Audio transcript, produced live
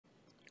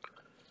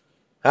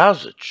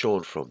How's it,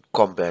 Sean from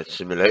Combat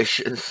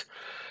Simulations?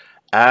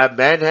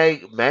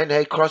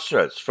 Manhay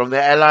Crossroads from the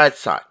Allied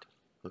side.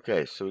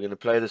 Okay, so we're going to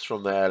play this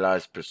from the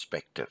Allies'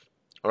 perspective.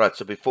 Alright,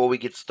 so before we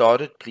get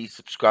started, please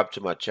subscribe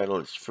to my channel,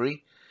 it's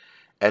free.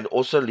 And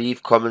also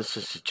leave comments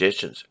and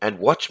suggestions. And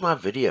watch my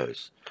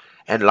videos.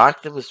 And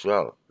like them as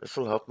well. This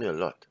will help me a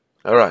lot.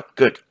 Alright,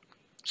 good.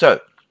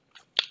 So,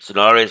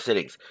 scenario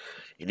settings.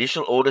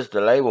 Initial orders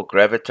delay will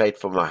gravitate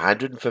from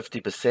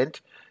 150%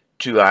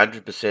 to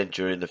 100%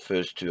 during the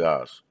first 2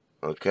 hours.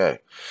 Okay.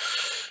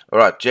 All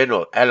right,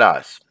 General,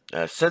 Allies.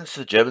 Since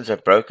the Germans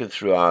have broken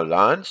through our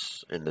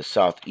lines in the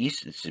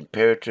southeast, it's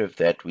imperative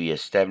that we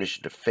establish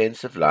a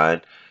defensive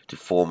line to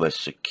form a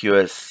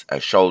secure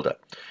shoulder.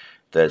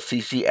 The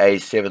CCA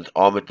 7th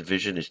Armored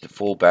Division is to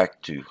fall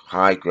back to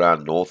high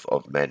ground north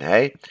of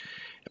Manhay.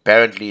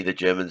 Apparently, the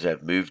Germans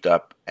have moved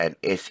up an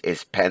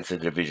SS Panzer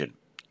Division.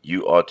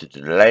 You are to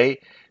delay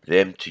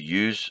them to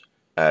use.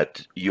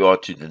 You are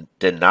to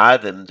deny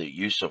them the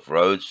use of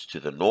roads to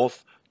the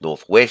north,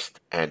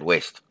 northwest, and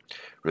west.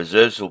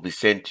 Reserves will be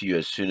sent to you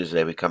as soon as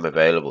they become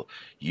available.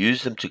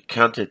 Use them to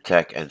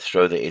counterattack and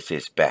throw the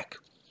SS back.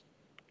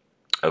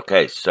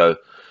 Okay, so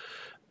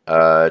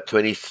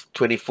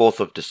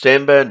 24th of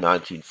December,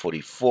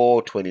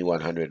 1944,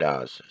 2100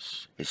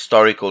 hours.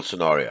 Historical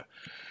scenario.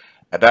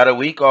 About a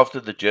week after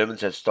the Germans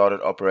had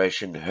started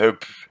Operation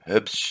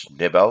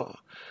Herbstschnebel,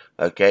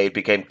 it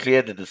became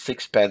clear that the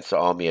 6th Panzer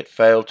Army had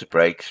failed to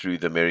break through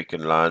the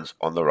American lines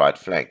on the right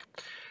flank.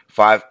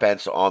 5th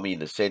Panzer Army in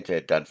the center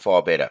had done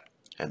far better,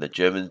 and the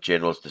German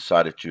generals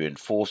decided to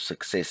enforce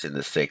success in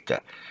the sector.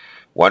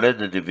 One of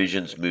the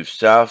divisions moved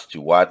south to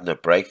widen the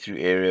breakthrough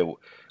area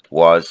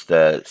was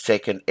the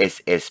 2nd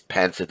SS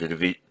Panzer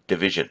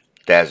Division,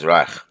 Das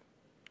Reich.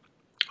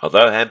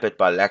 Although hampered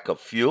by lack of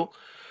fuel,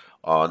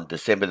 on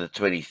December the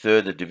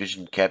 23rd, the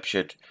division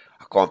captured,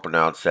 I can't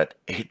pronounce that,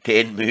 it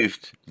then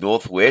moved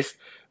northwest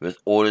with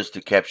orders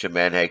to capture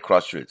Manhay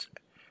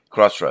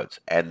Crossroads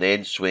and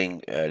then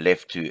swing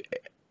left to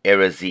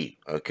Erazee.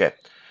 Okay.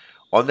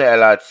 On the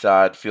Allied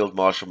side, Field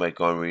Marshal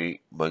Montgomery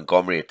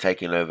had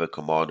taken over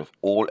command of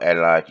all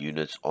Allied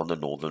units on the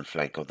northern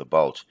flank of the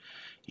Bulge.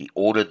 He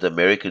ordered the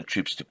American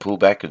troops to pull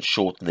back and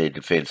shorten their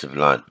defensive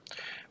line.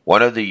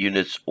 One of the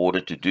units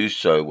ordered to do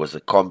so was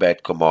the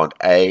Combat Command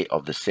A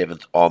of the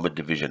 7th Armored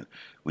Division,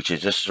 which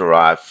had just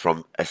arrived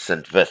from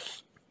St.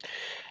 Vith.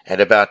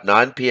 At about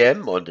 9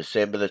 p.m. on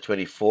December the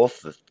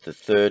 24th, the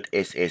 3rd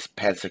SS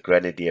Panzer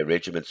Grenadier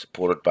Regiment,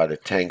 supported by the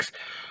tanks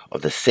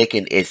of the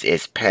 2nd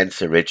SS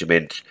Panzer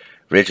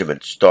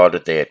Regiment,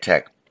 started their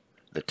attack.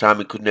 The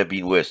timing couldn't have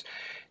been worse.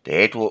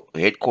 The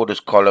headquarters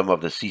column of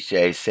the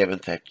CCA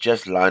 7th had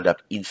just lined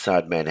up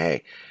inside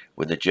Manhay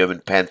when the German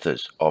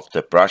Panthers,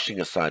 after brushing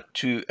aside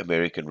 2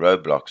 American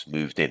roadblocks,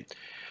 moved in.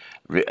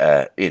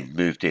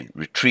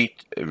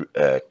 Retreat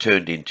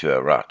turned into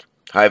a rout.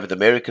 However, the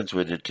Americans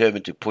were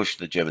determined to push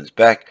the Germans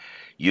back.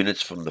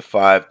 Units from the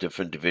 5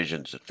 different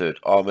divisions, the 3rd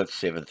Armored,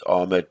 7th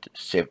Armored,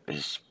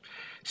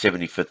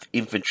 75th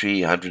Infantry,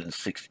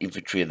 106th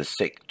Infantry, and the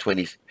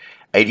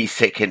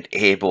 82nd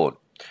Airborne,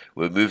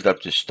 were moved up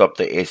to stop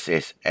the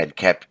SS and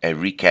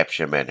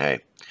recapture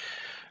Manhay.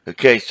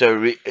 Okay,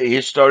 so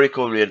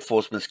historical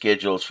reinforcement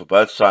schedules for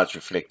both sides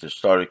reflect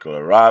historical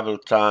arrival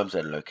times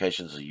and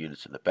locations of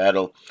units in the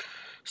battle.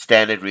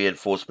 Standard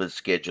reinforcement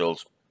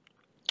schedules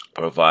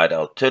provide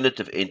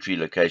alternative entry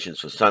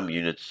locations for some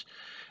units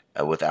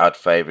without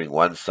favoring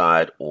one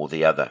side or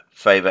the other.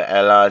 Favor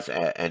allies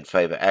and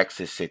favor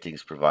access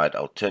settings provide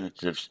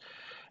alternatives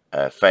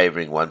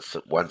favoring one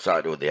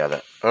side or the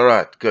other. All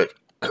right, good.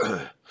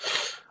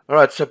 All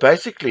right, so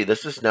basically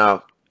this is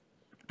now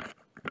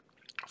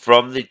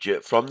from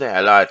the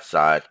Allied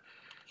side,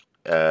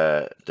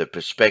 the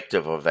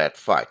perspective of that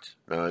fight.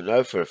 Now, I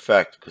know for a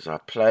fact, because I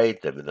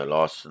played them in the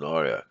last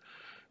scenario,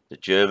 the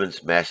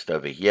Germans massed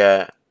over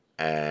here,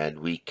 and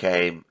we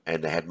came,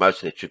 and they had most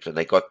of their troops, and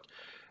they got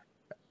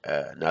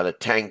another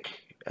tank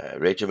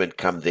regiment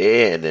come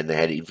there, and then they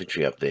had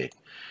infantry up there.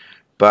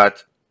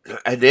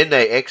 And then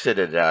they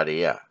exited out of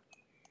here.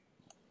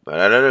 But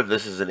I don't know if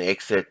this is an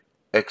exit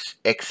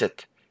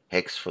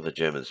hex for the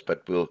Germans,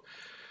 but we'll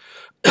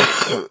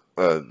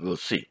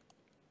see.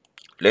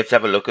 Let's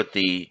have a look at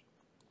the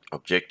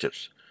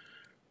objectives.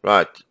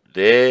 Right,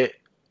 there.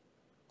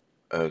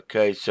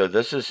 Okay, so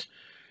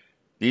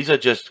these are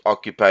just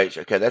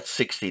occupation. Okay, that's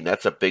 16.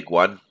 That's a big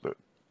one.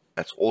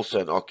 That's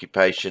also an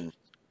occupation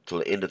till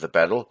the end of the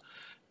battle.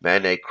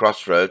 Manhay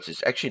Crossroads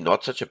is actually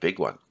not such a big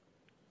one.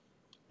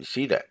 You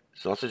see that?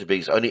 It's not such a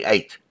big. It's only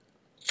 8.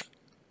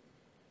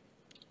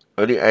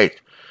 Only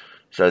 8.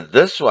 So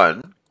this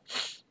one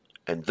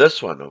and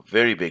this one are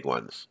very big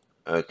ones.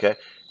 Okay,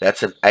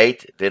 that's an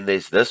 8. Then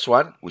there's this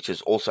one, which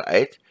is also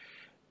 8.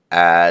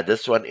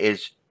 This one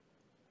is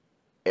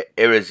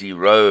Erazee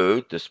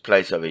Road, this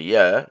place over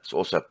here. It's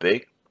also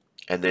big.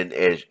 And then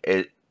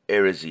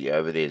Erazee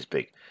over there is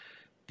big.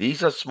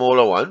 These are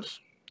smaller ones,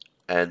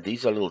 and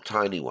these are little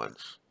tiny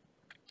ones.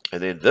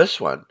 And then this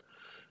one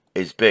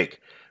is big.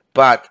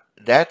 But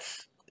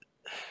that's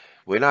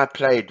when I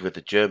played with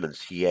the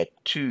Germans, he had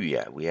 2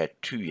 here. We had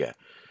 2 here.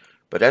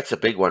 But that's a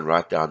big one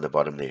right down the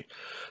bottom there.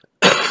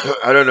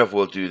 I don't know if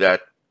we'll do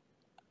that.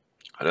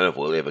 I don't know if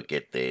we'll ever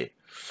get there.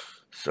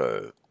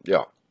 So,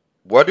 yeah.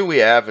 What do we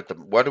have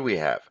what do we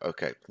have?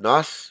 Okay,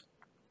 nice.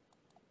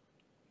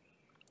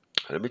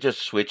 Let me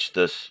just switch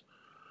this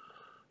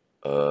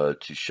to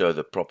show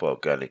the proper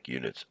organic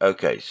units.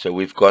 Okay, so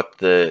we've got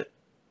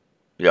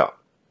yeah.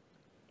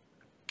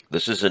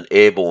 This is an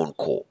airborne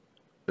corps.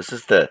 This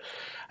is I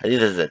think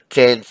this is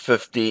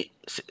the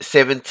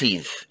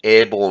 17th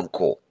Airborne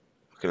Corps.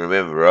 I can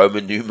remember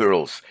Roman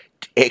numerals,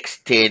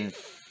 X10,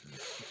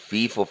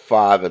 V for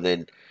 5, and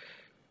then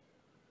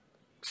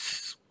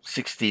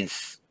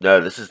 16th.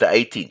 No, this is the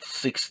 18th,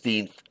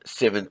 16th,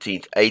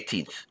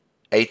 17th,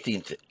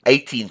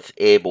 18th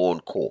Airborne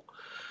Corps.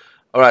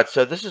 All right,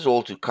 so this is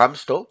all to come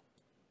still,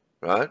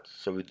 right?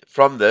 So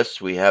from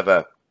this, we have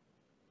let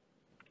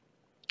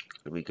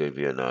me give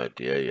you an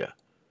idea here.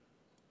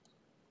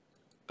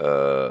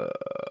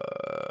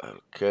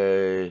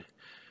 Okay.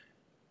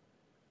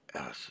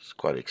 This is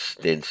quite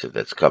extensive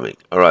that's coming.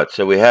 All right,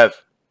 so we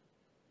have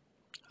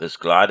this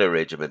glider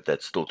regiment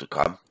that's still to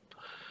come.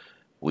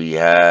 We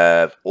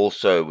have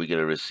also, we're going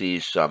to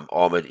receive some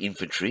armored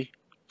infantry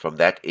from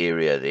that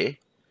area there.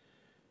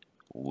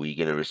 We're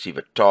going to receive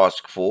a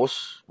task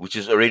force, which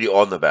is already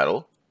on the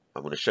battle.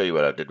 I'm going to show you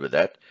what I did with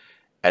that.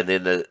 And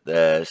then the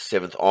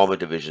 7th Armored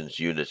Division's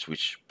units,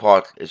 which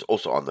part is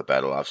also on the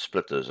battle. I've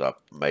split those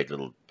up, made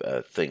little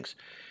things.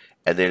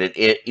 And then an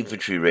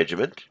infantry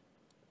regiment,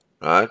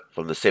 right,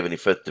 from the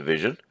 75th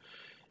Division.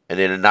 And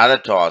then another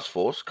task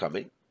force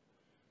coming.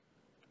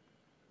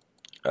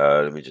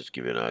 Let me just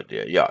give you an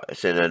idea. Yeah,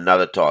 it's then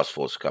another task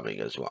force coming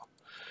as well.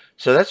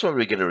 So that's what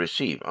we're going to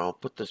receive. I'll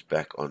put this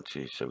back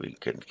onto so we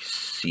can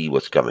see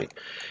what's coming.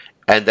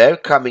 And they're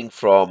coming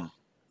from...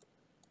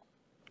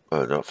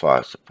 Oh, not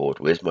fire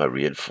support. Where's my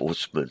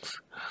reinforcements?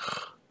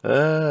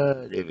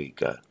 There we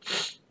go.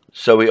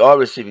 So we are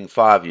receiving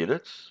 5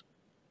 units.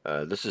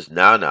 This is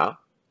now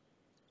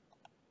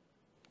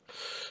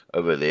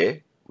over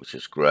there, which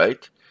is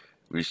great.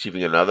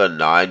 Receiving another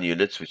 9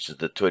 units, which is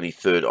the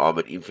 23rd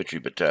Armored Infantry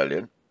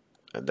Battalion.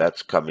 And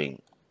that's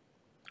coming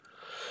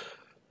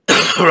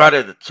right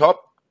at the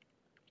top.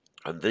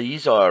 And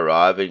these are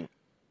arriving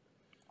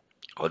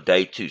on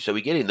day 2. So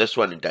we're getting this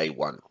one in day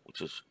 1, which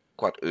is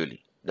quite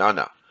early.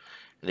 Now.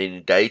 And then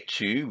in day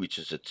 2, which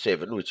is at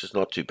 7, which is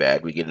not too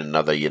bad, we get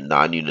another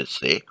 9 units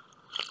there.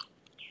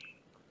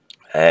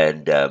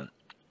 And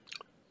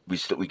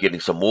we're getting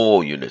some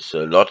more units,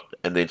 so a lot,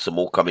 and then some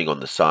more coming on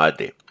the side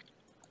there.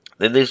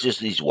 Then there's just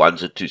these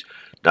 1s and 2s.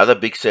 Another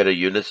big set of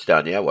units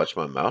down here. Watch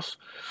my mouse.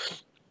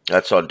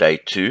 That's on day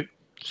 2.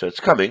 So it's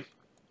coming.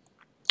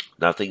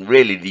 Nothing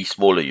really, these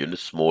smaller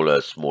units,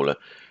 smaller.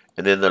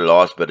 And then the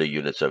last bit of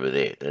units over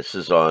there. This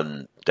is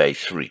on day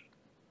 3.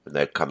 And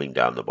they're coming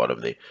down the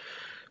bottom there.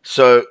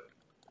 So,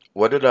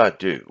 what did I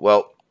do?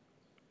 Well,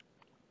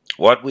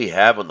 what we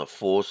have on the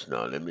force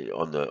now,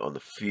 on the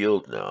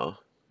field now,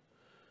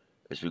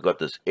 is we've got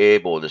this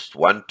airborne, this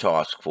one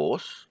task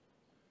force,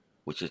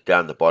 which is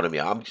down the bottom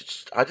here.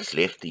 I just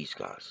left these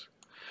guys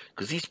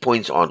because these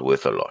points aren't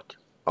worth a lot.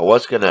 I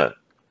was gonna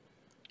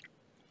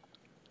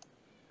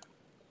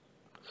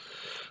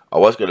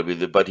be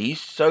there, but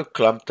he's so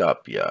clumped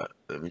up here.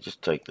 Let me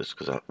just take this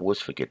because I always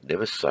forget.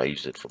 Never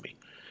saves it for me.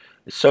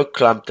 It's so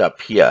clumped up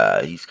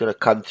here. He's going to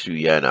come through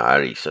here in a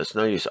hurry. So it's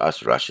no use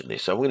us rushing there.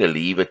 So I'm going to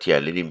leave it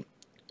here. Let him,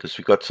 because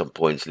we got some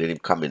points. Let him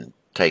come and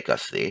take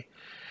us there.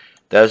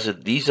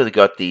 These are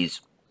got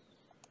these.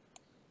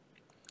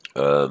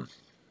 They're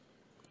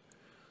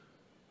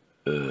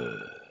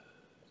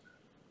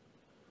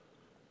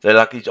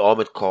like these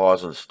armored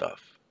cars and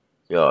stuff.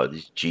 Yeah,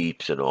 these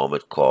jeeps and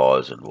armored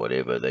cars and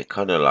whatever. They're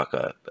kind of like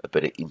a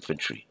bit of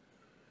infantry.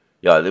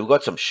 Yeah, they've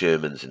got some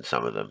Shermans in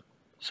some of them.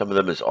 Some of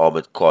them is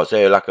armored cars.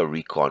 They're like a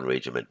recon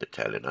regiment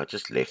battalion. I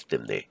just left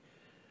them there.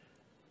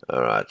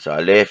 Alright, so I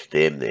left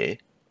them there.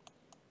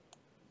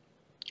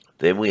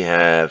 Then we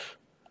have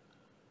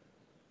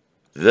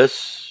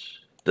this.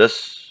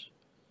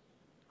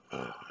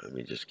 Oh, let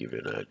me just give you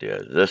an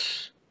idea.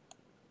 This.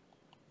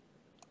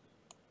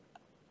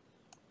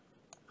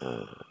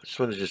 I just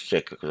want to just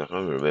check because I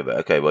can't remember.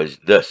 Okay, was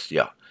this?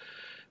 Yeah.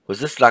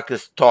 Was this like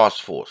this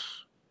task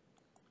force?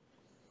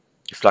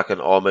 It's like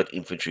an armored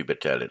infantry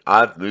battalion.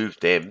 I've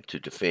moved them to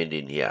defend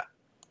in here.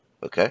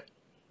 Okay,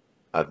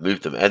 I've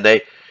moved them, and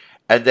they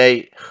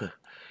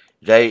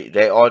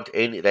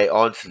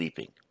aren't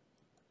sleeping.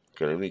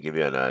 Okay, let me give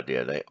you an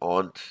idea.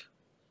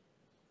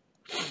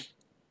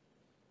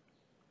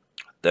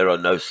 They're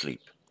on no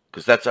sleep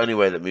because that's the only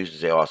way that moves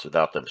their ass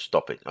without them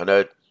stopping. I know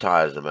it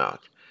tires them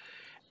out.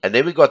 And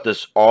then we got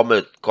this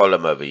armored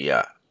column over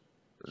here.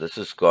 This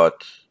has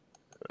got.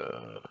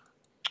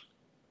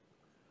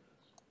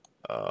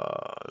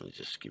 Let me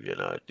just give you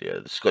an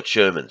idea. This has got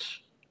Shermans.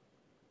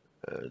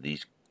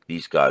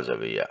 These guys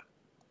over here.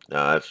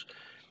 Now I've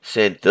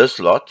sent this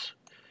lot,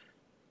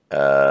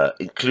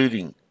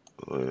 including.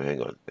 Oh,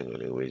 hang on.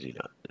 Where is he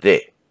now?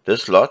 There.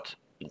 This lot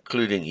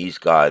including his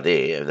guy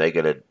there, and they're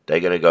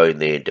gonna go in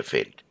there and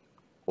defend.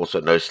 Also,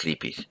 no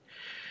sleepies.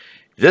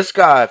 This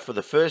guy, for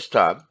the first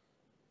time,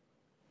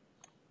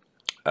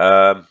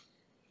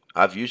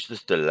 I've used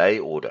this delay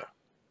order.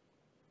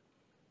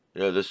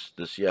 You know, this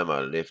here on my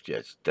left here,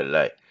 it's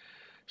delay.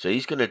 So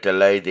he's going to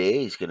delay there,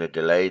 he's going to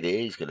delay there,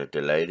 he's going to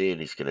delay there, and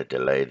he's going to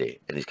delay there.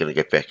 And he's going to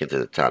get back into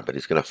the town, but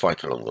he's going to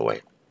fight along the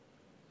way.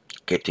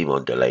 Get him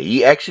on delay.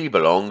 He actually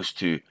belongs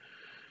to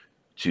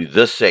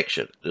this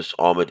section, this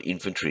armored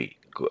infantry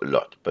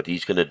lot, but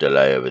he's going to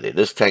delay over there.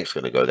 This tank's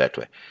going to go that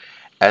way.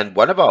 And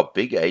one of our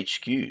big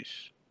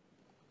HQs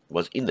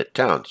was in the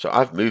town, so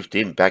I've moved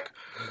him back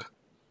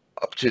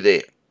up to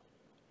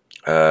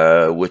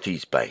there with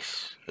his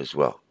base as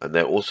well. And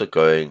they're also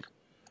going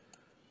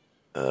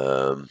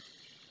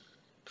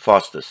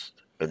fastest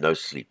and no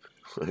sleep.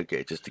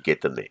 Okay, just to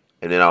get them there.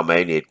 And then our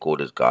main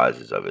headquarters guys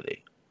is over there.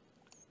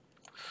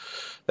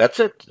 That's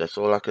it. That's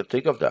all I can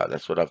think of now.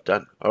 That's what I've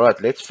done. All right,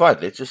 let's fight.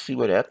 Let's just see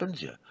what happens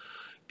here.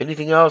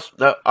 Anything else?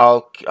 No,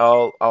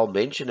 I'll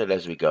mention it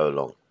as we go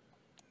along.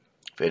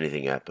 If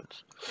anything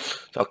happens,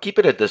 so I'll keep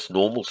it at this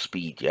normal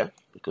speed, yeah,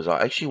 because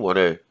I actually want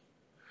to.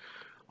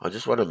 I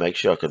just want to make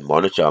sure I can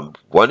monitor.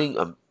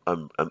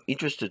 I'm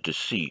interested to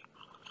see.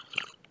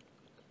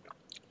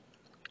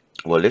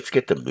 Well, let's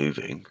get them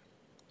moving.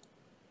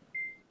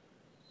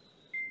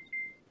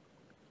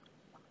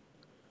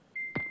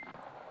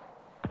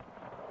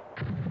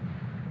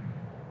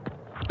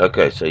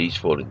 Okay, so he's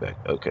falling back.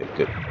 Okay,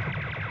 good.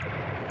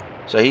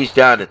 So he's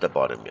down at the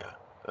bottom, yeah.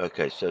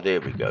 Okay, so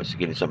there we go. So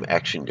getting some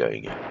action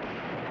going here.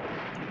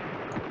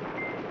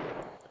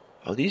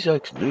 Oh, these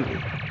oaks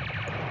moving.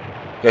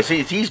 Okay,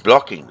 see, he's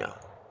blocking now.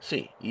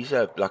 See, he's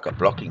like a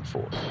blocking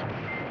force.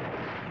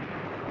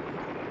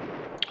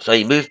 So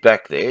he moved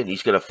back there, and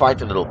he's going to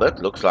fight a little bit,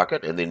 looks like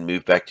it, and then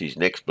move back to his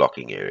next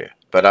blocking area.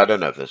 But I don't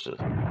know if this is...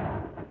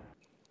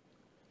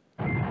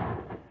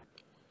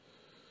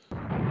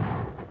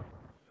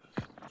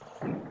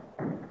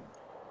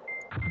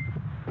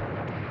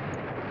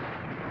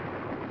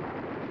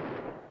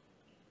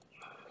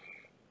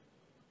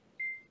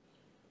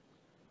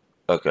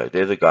 Okay,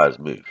 there the guys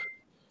move.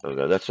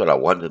 Okay, that's what I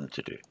want them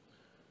to do.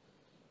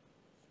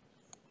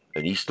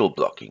 And he's still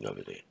blocking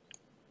over there.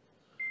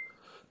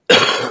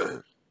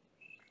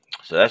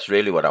 So that's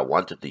really what I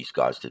wanted these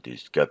guys to do,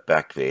 is to go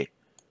back there.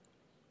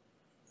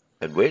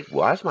 And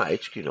why is my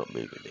HQ not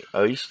moving there?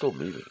 Oh, he's still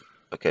moving.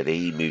 Okay, there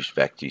he moves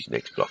back to his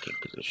next blocking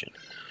position.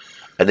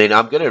 And then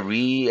I'm going to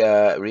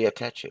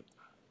reattach him.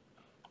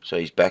 So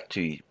he's back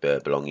to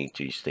belonging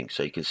to his thing.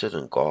 So he can sit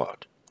on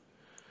guard.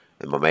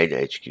 And my main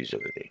HQ's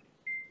over there.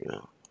 You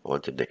know, I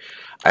wanted to...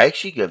 I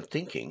actually am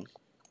thinking...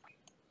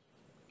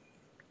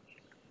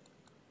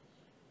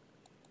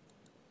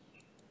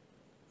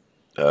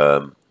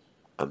 I'm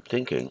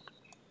thinking...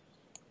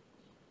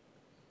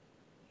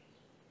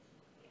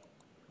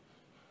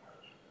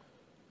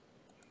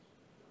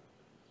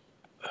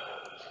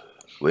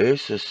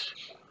 Where's this?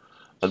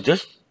 I'm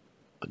just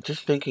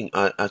thinking.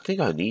 I think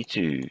I need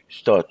to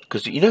start,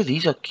 because you know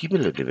these are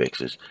cumulative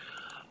X's.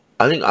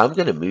 I think I'm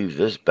going to move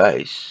this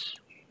base.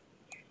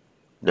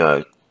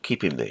 No,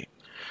 keep him there.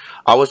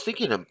 I was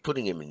thinking of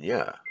putting him in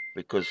here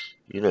because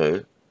you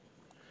know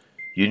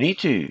you need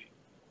to.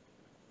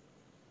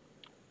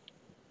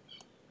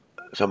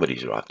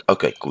 Somebody's right.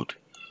 Okay, good.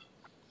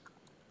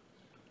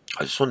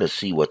 I just want to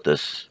see what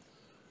this.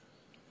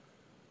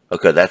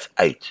 Okay, that's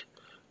 8.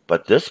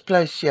 But this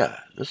place here,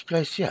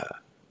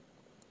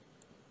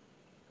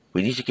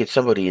 we need to get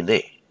somebody in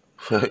there.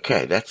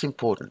 Okay, that's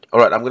important.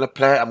 All right, I'm going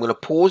to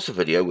pause the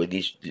video when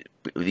these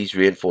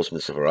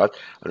reinforcements have arrived.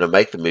 I'm going to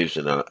make the moves,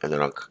 and then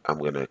I'm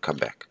going to come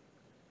back.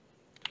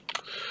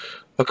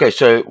 Okay,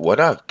 so what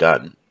I've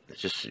done,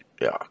 it's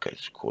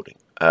recording.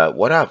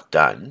 What I've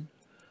done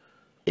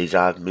is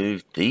I've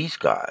moved these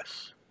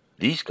guys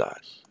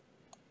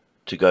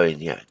to go in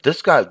here.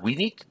 This guy, we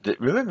need to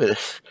remember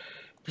this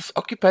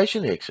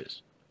occupation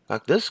hexes.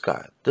 Like this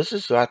guy, this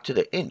is right to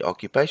the end,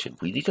 occupation.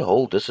 We need to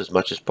hold this as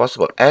much as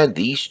possible, and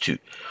these two.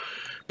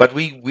 But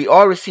we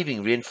are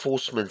receiving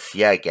reinforcements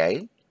here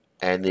again,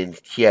 and then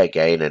here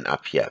again, and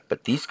up here.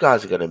 But these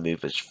guys are going to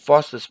move as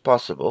fast as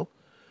possible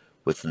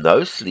with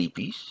no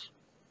sleepies.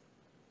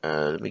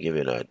 Let me give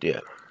you an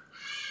idea.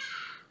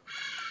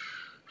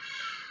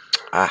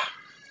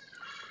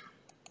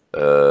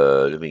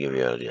 Let me give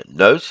you an idea.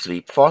 No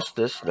sleep,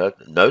 fastest,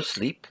 no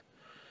sleep,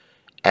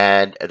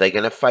 and they're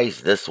going to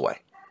face this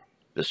way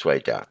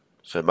down.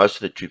 So most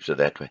of the troops are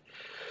that way.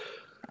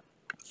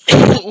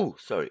 Oh,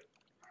 sorry.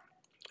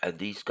 And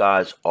these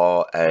guys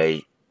are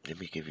let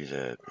me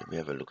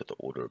have a look at the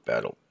order of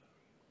battle.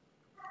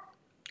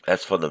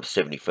 That's from the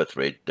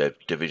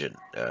 75th Division,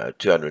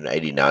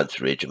 289th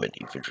Regiment,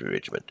 Infantry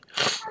Regiment.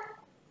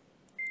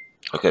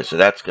 Okay, so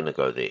that's going to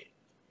go there.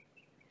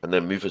 And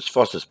then move as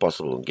fast as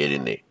possible and get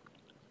in there.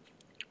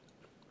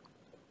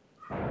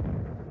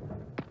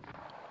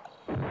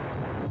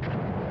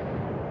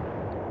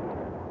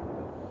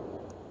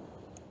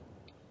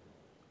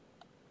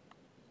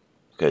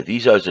 Okay,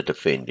 these guys are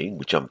defending,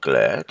 which I'm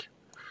glad.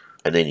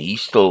 And then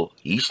he's still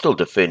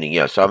defending.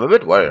 Yeah, so I'm a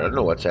bit worried. I don't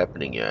know what's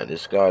happening here.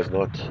 This guy's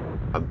not.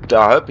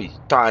 I hope he's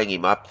tying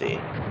him up there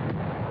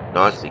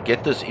nicely.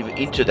 Get this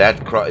into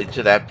that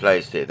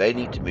place there. They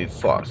need to move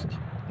fast.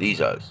 These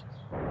O's.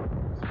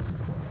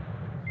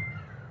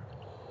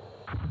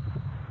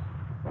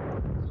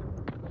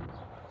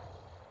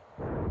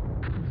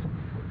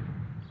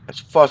 As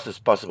fast as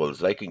possible as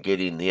they can get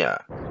in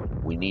here.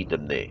 We need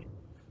them there.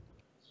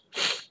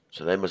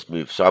 So they must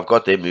move. So I've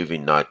got them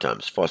moving night time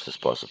as fast as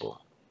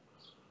possible.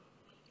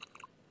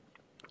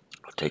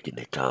 Taking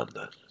their time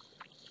though.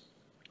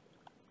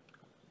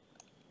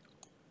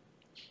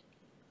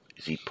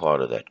 Is he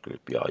part of that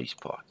group? Yeah, he's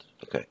part.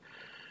 Okay.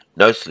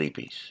 No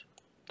sleepies.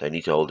 They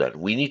need to hold that.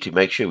 We need to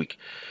make sure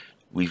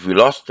we've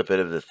lost a bit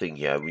of the thing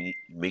here. We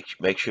need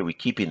to make sure we're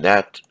keeping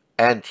that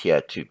and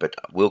here too. But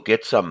we'll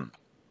get some.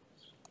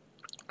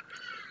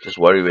 Just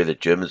worry where the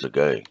Germans are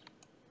going.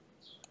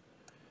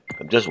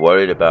 I'm just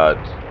worried about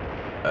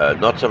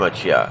not so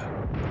much here.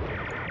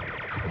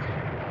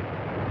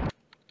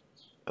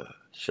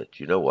 Shit,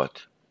 you know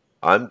what?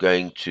 I'm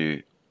going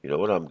to. You know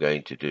what I'm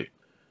going to do?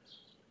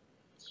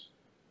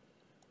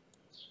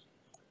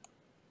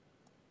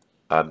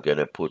 I'm going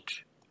to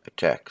put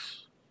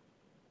attacks.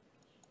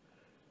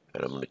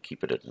 And I'm going to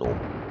keep it at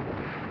normal.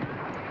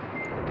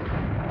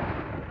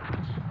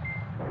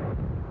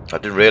 I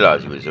didn't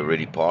realize he was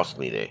already past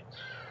me there.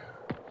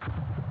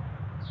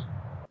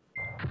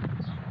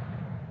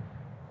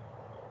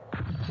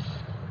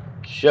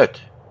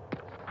 Shit.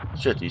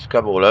 Shit, he's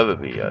come all over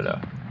me,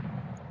 Yoda.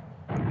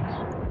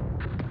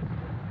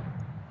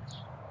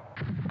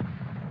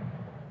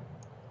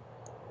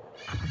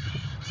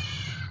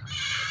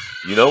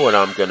 You know what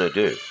I'm going to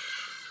do?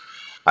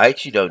 I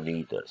actually don't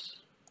need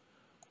this.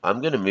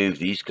 I'm going to move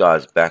these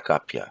guys back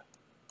up here.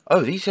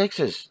 Oh, these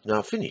X's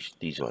now finished,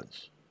 these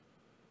ones.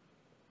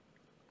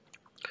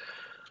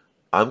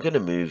 I'm going to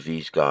move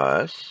these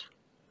guys.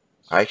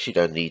 I actually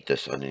don't need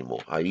this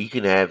anymore. You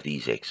can have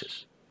these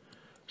X's.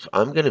 So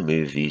I'm going to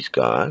move these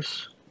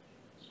guys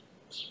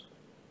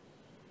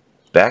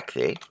back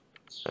there.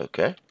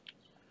 Okay.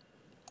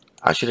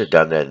 I should have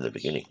done that in the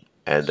beginning.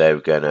 And they're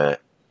going to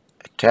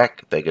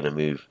attack. They're going to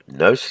move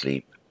no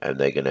sleep. And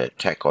they're going to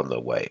attack on the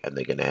way. And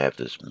they're going to have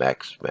this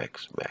max.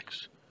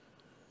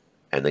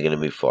 And they're going to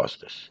move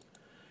fastest.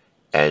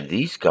 And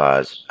these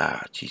guys,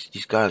 geez,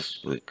 these guys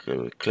were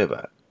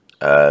clever.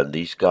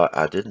 These guys,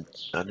 I didn't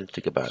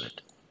think about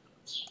it.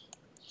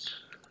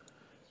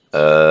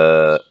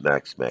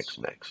 Max.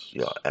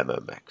 Yeah,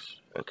 ammo max.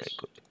 Okay,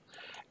 good.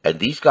 And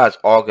these guys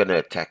are going to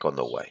attack on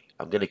the way.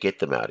 I'm going to get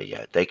them out of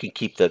here. They can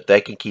keep those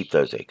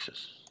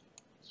X's.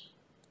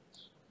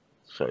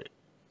 Sorry.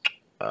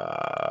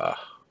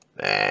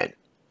 Man.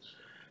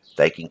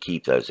 They can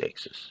keep those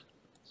X's.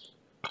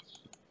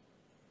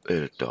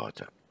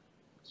 Data.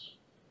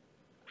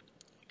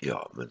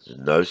 Yeah,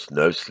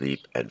 no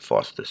sleep and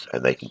fastest,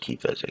 and they can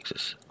keep those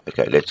X's.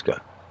 Okay, let's go.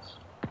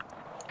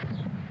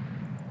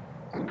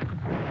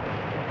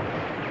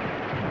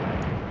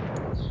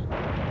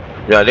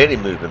 Yeah, let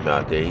him move him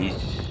out there.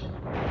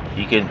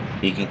 He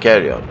can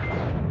carry on.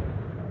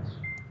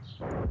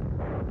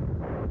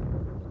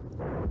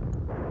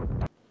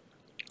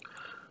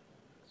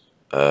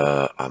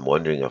 I'm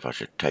wondering if I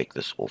should take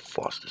this off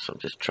fastest. I'm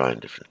just trying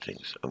different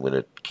things. I'm going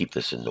to keep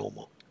this in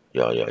normal.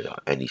 Yeah.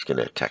 And he's going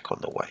to attack on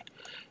the way.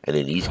 And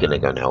then he's going to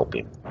go and help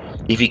him.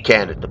 If he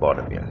can at the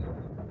bottom here.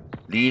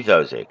 Leave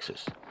those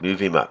X's. Move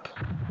him up.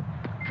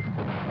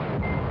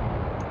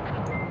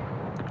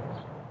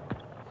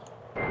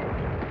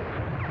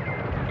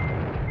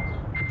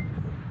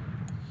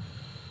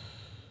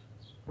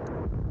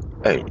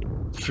 Hey,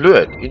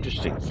 fluid.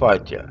 Interesting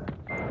fight here.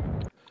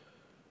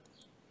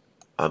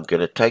 I'm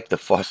going to take the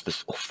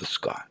fastest off this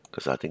guy.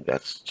 Because I think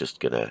that's just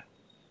going to...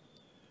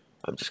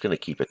 I'm just going to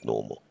keep it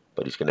normal.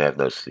 But he's going to have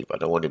no sleep. I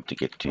don't want him to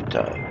get too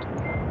tired.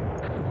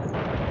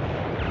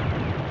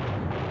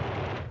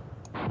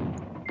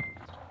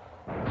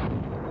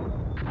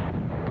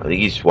 I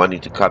think he's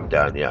wanting to come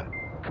down here.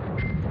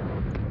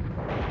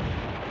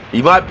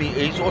 He might be...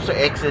 He's also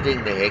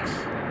exiting the hex.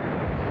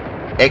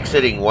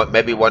 Exiting,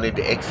 maybe wanting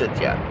to exit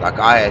here. Like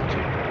I had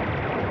to.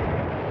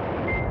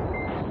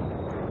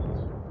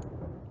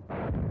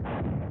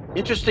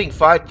 Interesting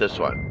fight, this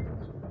one.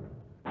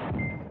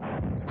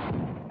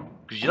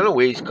 Because you don't know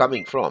where he's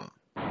coming from.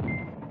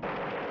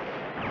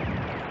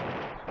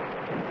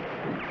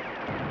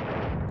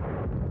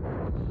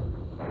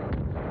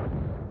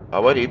 I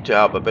want him to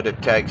help, a bit of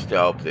tags to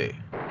help there.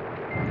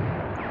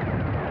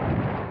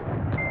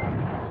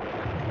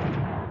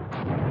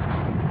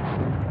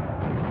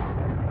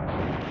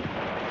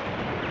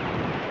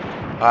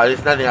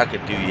 There's nothing I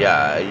can do,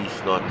 yeah.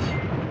 He's not...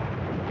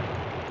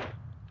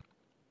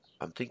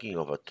 I'm thinking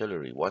of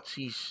artillery. What's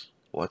his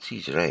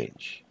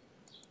range?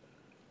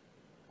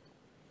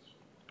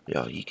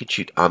 Yeah, he could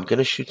shoot. I'm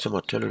gonna shoot some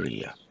artillery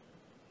here.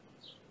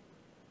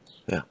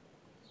 Yeah.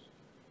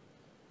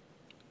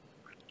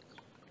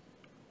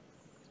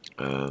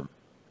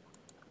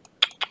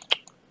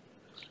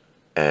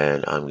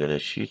 And I'm gonna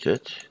shoot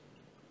it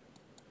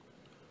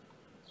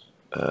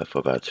for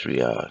about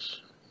 3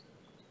 hours.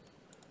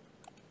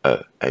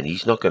 Oh, and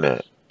he's not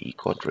gonna. He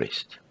can't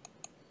rest.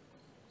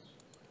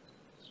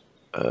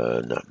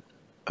 None.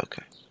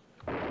 Okay.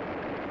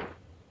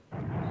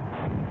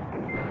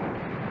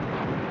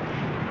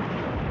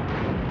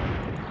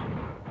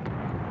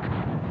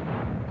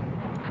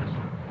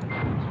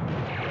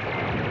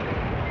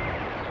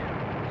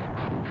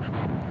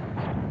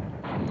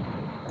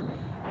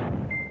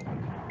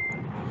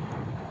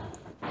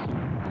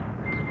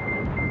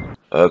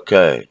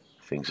 Okay.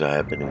 Things are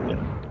happening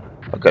now.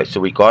 Okay, so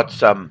we got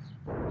some.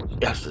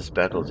 Yes, this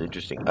battle's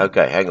interesting.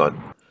 Okay, hang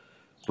on.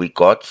 We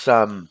got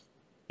some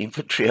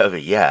infantry over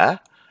here,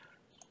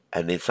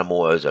 and then some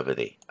more O's over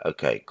there.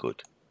 Okay,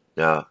 good.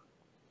 Now,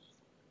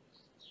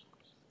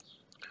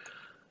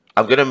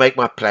 I'm going to make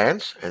my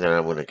plans, and then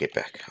I'm going to get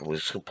back. I'm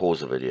just going to pause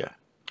the video.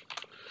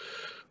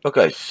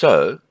 Okay,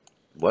 so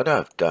what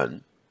I've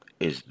done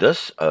is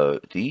this,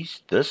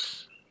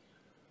 this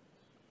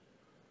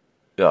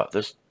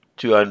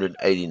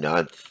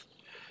 289th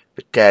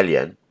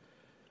Battalion,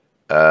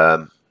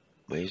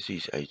 where's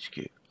his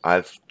HQ?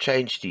 I've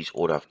changed his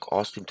order. I've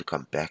asked him to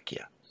come back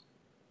here,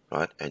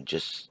 right, and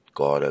just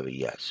guard over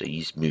here. So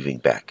he's moving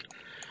back.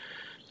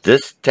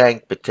 This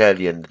tank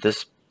battalion,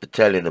 this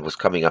battalion that was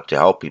coming up to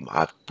help him,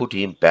 I've put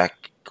him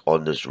back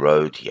on this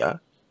road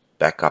here,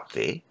 back up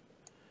there.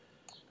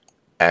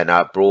 And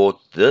I brought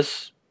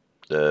this,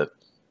 let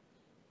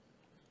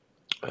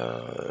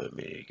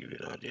me give you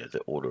an idea,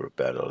 the order of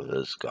battle of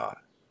this guy.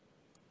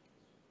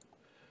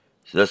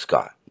 So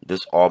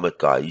this armored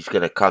guy, he's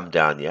going to come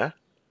down here,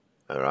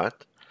 alright?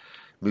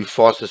 Move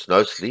fastest,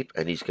 no sleep,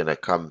 and he's going to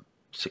come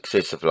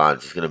successive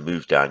lines. He's going to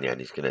move down here and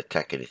he's going to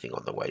attack anything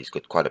on the way. He's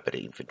got quite a bit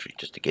of infantry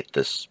just to get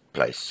this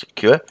place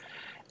secure.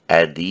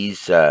 And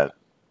these, this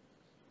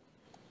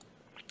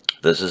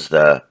is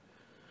the,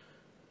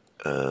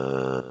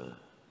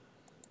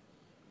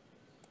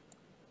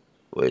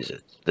 where is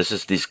it? This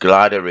is this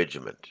glider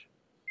regiment,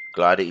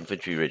 glider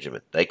infantry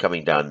regiment. They're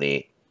coming down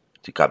there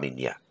to come in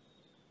here,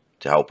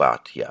 to help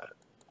out here,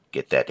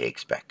 get that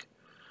X back.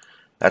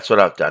 That's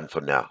what I've done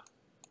for now.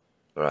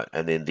 All right,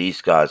 and then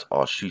these guys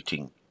are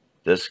shooting.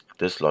 This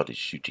lot is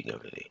shooting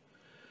over there.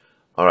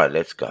 All right,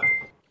 let's go.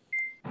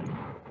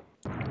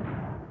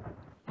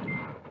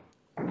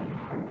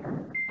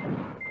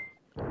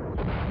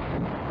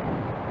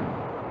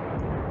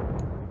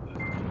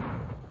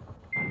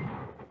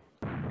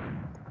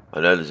 I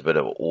know there's a bit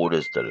of an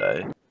orders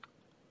delay.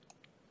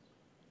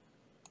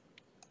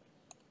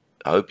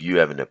 I hope you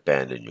haven't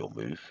abandoned your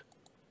move.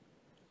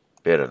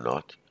 Better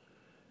not.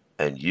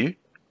 And you?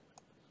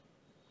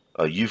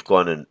 Oh, you've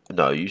gone and...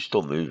 No, you're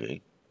still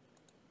moving.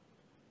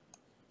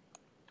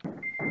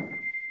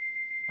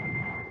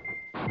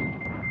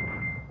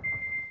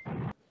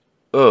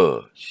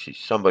 Oh,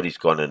 somebody's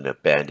gone and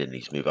abandoned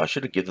his move. I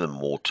should have given them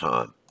more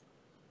time.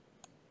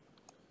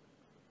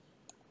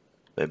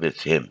 Maybe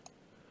it's him.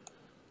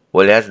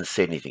 Well, he hasn't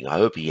said anything. I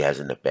hope he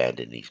hasn't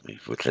abandoned his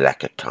move with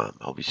lack of time.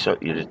 I'll be so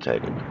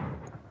irritated.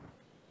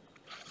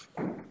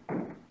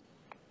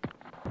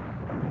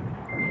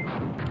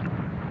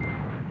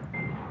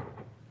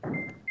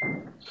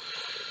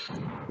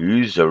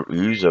 Who's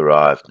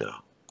arrived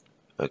now?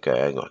 Okay,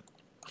 hang on.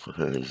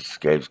 This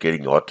game's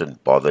getting hot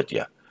and bothered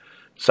here.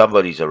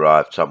 Somebody's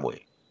arrived somewhere.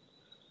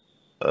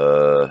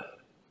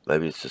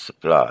 Maybe it's the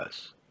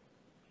supplies.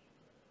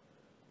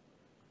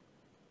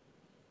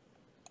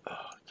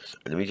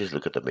 Let me just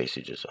look at the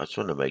messages. I just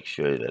want to make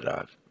sure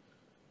that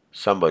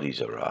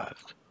somebody's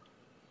arrived.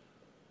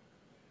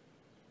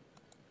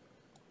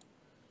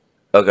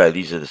 Okay,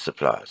 these are the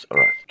supplies.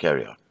 Alright,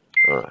 carry on.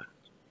 Alright.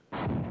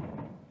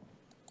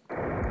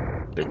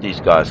 Let these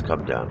guys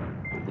come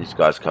down. These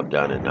guys come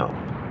down and help.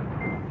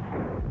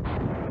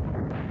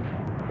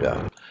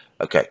 Yeah.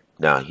 Okay,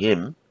 now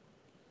him,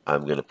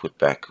 I'm going to put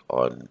back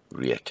on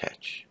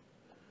reattach.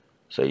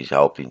 So he's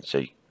helping,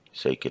 so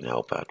he can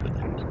help out with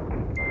that.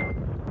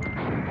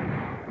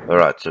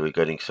 Alright, so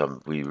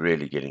we're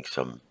really getting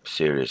some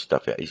serious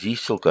stuff here. Is he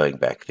still going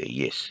back there?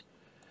 Yes.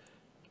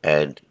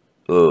 And,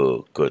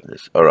 oh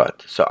goodness.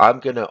 Alright, so I'm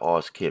going to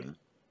ask him,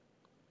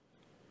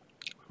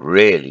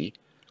 really,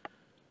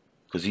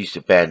 because he's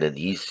abandoned,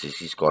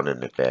 he's gone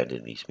and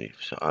abandoned his move.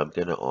 So I'm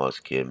going to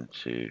ask him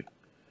to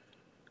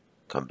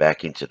come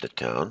back into the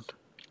town,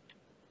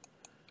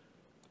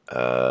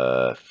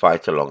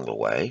 fight along the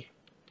way,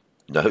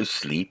 no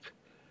sleep,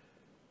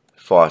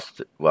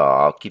 fast. Well,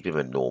 I'll keep him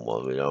at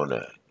normal. We don't want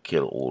to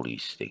kill all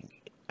these things.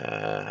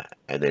 And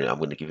then I'm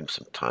going to give him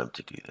some time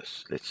to do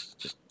this. Let's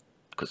just,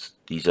 because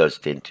these guys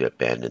tend to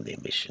abandon their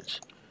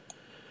missions.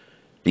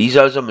 These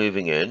guys are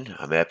moving in.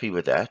 I'm happy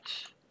with that.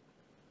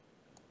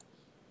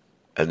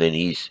 And then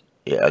he's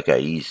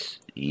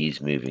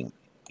moving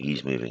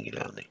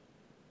down there.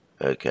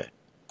 Okay.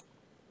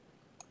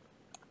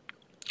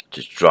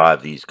 Just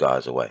drive these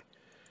guys away.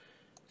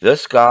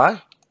 This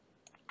guy,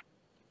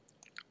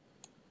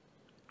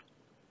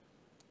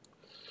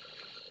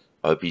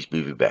 I hope he's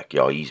moving back.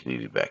 Yeah, he's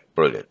moving back.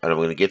 Brilliant. And I'm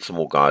going to get some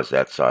more guys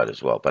that side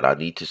as well. But I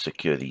need to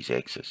secure these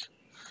X's.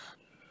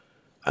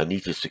 I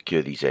need to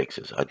secure these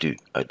X's. I do.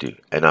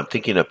 And I'm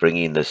thinking of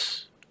bringing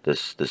this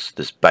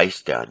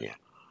base down here.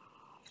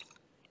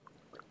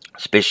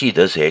 Especially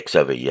this hex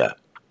over here.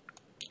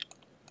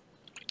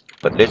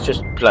 But let's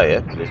just play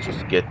it. Let's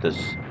just get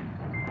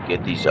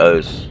these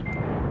O's.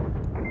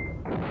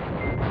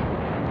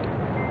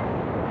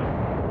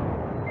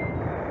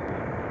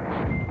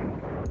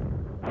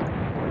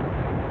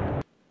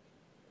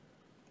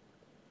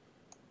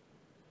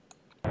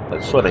 I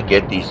just want to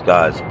get these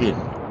guys in.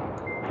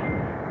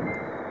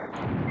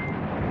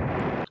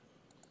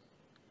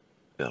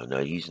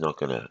 No, he's not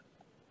gonna.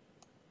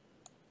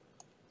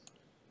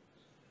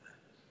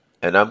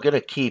 And I'm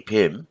gonna keep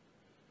him.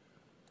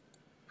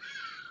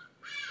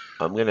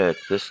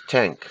 This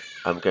tank.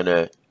 I'm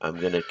gonna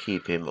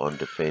keep him on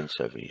defense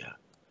over here.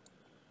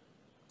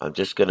 I'm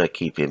just gonna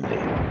keep him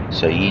there,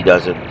 so he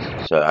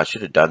doesn't. So I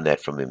should have done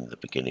that from him in the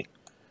beginning.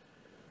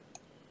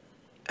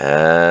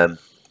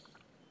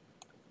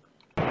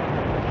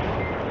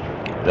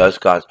 Those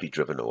guys be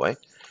driven away.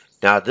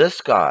 Now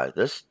this guy,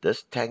 this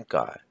tank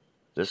guy,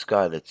 this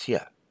guy that's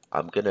here,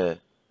 I'm gonna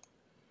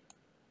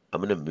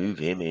move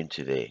him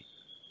into there.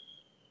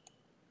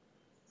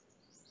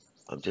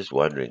 I'm just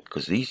wondering,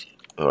 because these...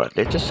 Alright,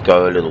 let's just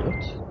go a little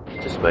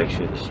bit. Just make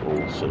sure this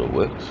all sort of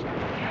works.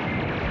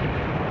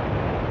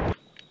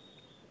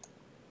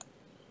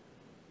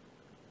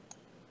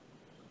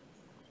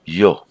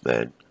 Yo,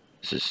 man.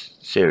 This is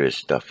serious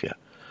stuff here.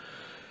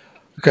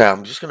 Okay,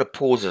 I'm just going to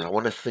pause it. I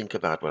want to think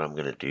about what I'm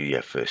going to do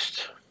here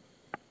first.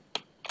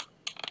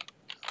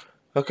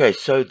 Okay,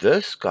 so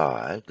this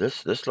guy,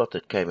 this lot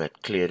that came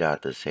out, cleared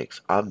out this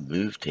hex. I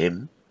moved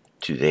him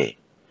to there.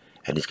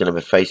 And he's going to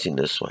be facing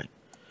this way.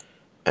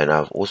 And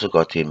I've also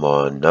got him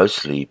on no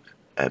sleep,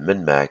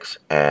 min-max,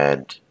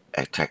 and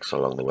attacks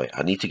along the way.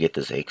 I need to get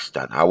this hex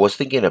done. I was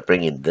thinking of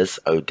bringing this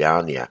O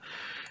down here,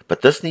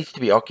 but this needs to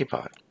be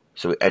occupied.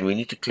 So, and we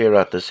need to clear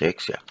out this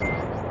hex here.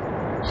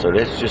 So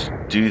let's just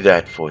do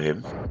that for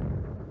him.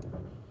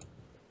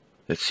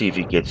 Let's see if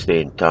he gets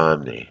there in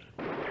time there.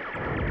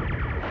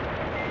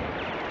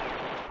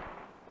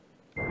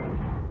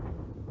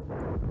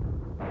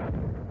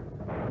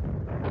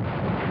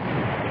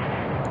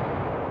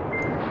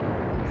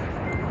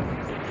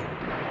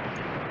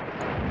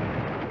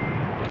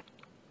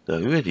 Now,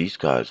 who are these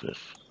guys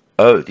with?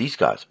 Oh, these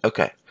guys.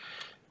 Okay.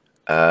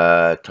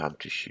 Time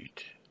to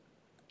shoot.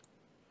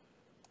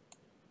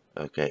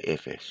 Okay,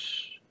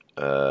 FS.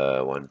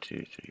 1, 2,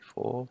 3,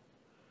 4.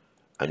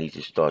 I need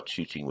to start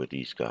shooting with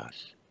these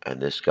guys. And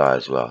this guy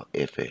as well.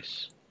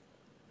 FS.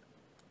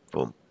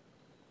 Boom.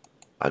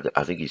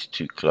 I think he's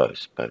too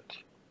close, but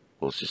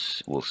we'll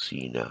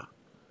see now.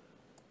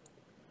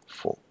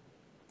 4.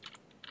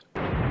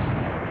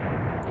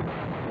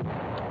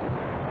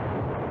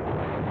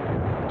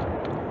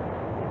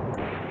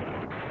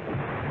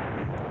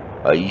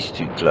 Oh, he's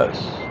too close.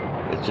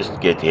 Let's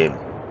just get him.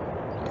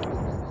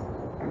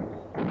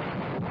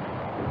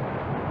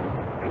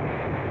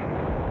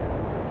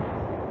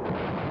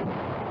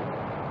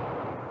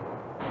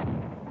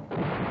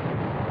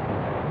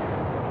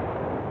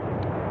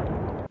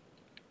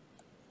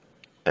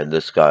 And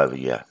this guy over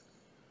here.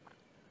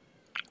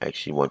 I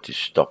actually want to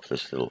stop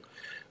this little...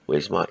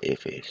 Where's my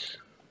FS?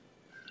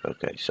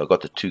 Okay, so I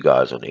got the 2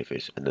 guys on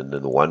FS, and then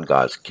the 1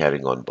 guy's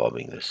carrying on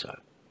bombing this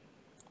side.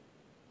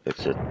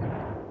 That's it.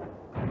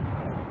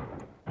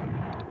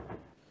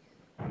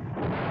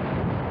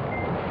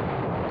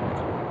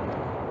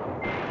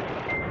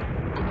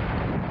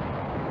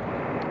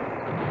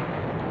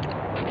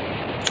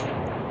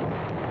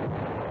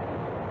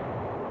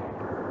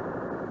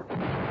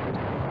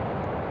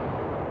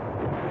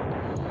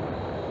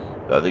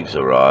 Nothing's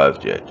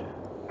arrived yet.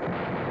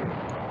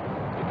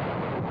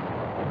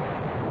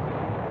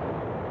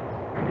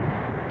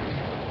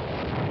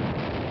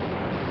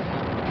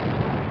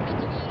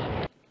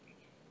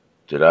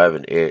 Did I have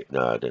an air?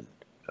 No, I didn't.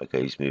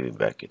 Okay, he's moving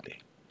back in there.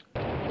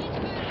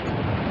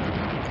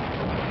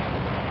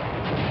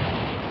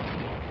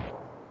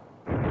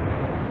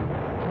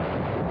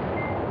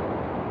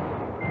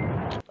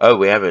 Oh,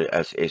 we have an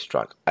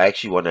airstrike. I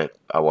actually want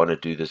to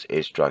do this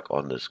airstrike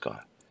on this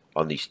guy,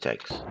 on these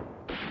tanks.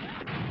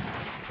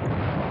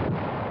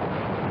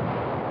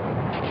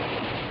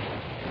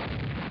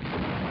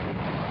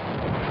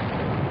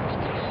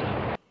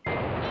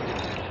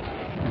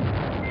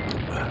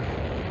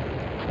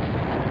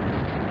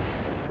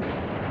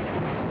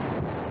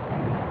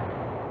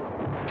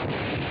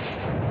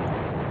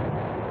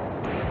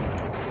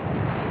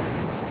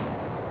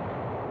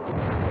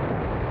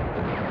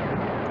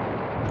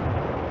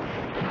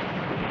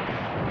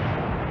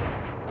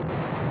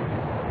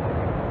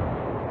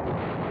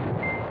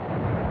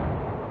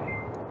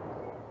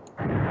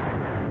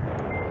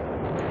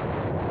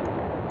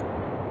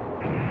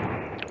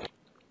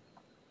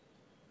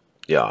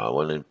 Yeah, I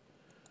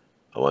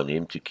want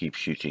him to keep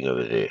shooting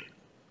over there.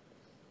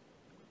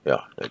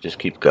 Yeah, now just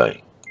keep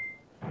going.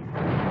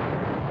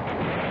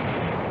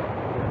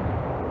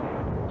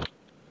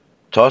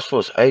 Task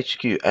Force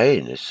HQ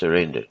Ain is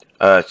surrendered.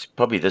 It's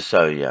probably this,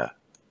 yeah.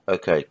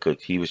 Okay,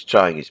 good. He was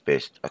trying his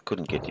best. I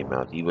couldn't get him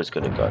out. He was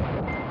going to go.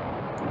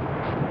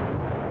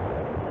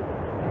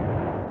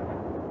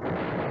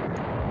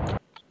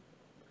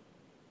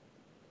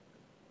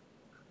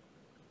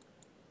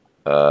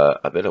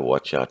 I better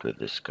watch out with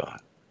this guy.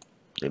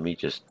 Let me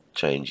just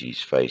change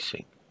his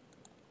facing.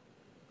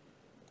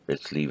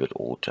 Let's leave it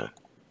auto.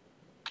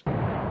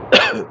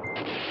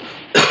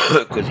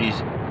 Because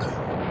he's...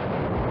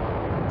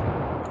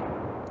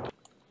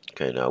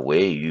 Okay, now where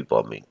are you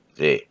bombing?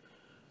 There.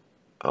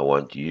 I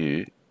want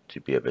you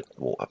to be a bit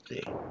more up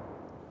there.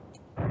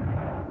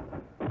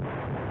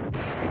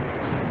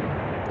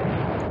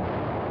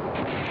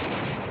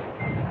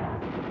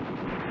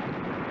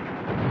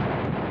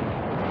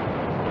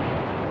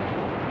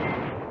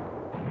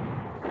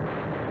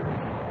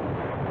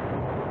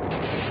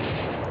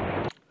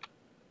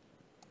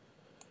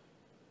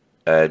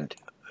 And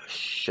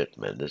shit,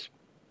 man, this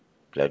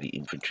bloody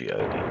infantry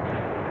over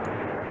there.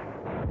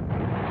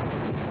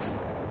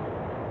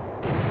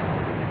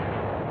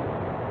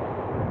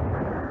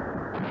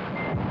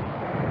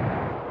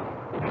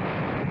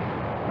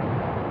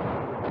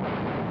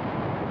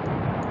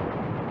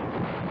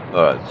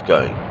 Alright, it's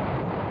going.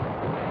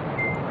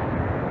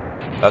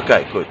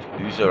 Okay, good.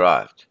 Who's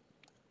arrived?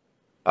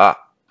 Ah,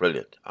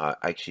 brilliant. I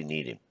actually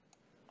need him.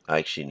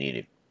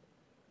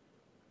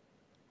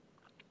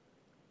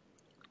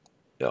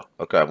 Yeah.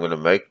 Okay, I'm gonna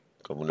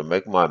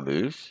make my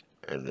moves,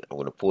 and I'm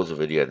gonna pause the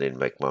video and then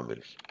make my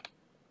moves.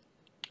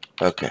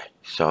 Okay,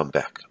 so I'm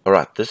back.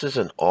 Alright, this is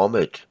an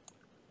armored.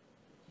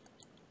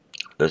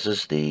 This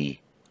is the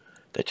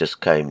that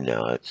just came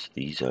now. It's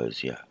these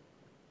here.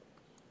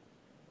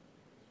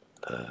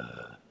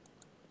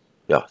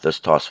 Yeah, this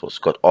task force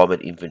got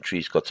armored infantry,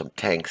 it's got some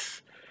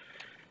tanks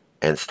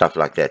and stuff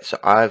like that. So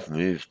I've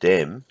moved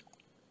them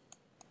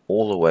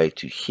all the way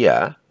to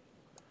here,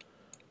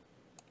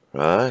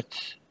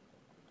 right?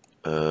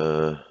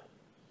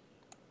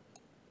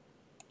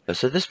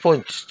 So this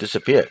point just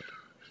disappeared.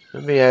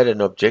 Remember, we had an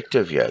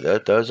objective here.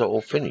 Those are all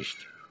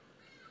finished.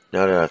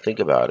 Now that I think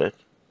about it,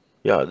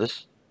 yeah,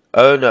 this.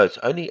 Oh no, it's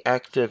only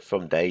active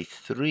from day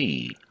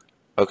 3.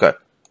 Okay,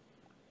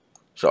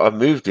 so I've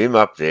moved him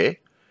up there.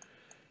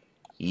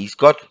 He's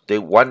got the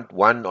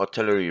one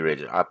artillery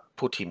ready. I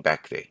put him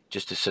back there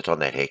just to sit on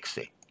that hex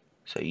there.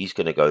 So he's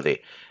going to go there.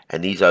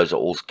 And these are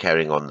all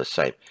carrying on the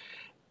same.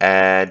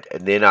 And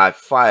then I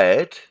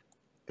fired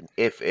an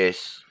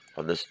FS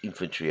on this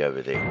infantry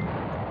over there.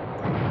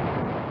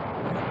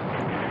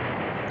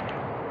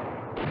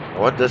 I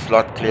want this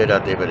lot cleared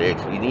out there, but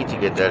we need to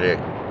get that in.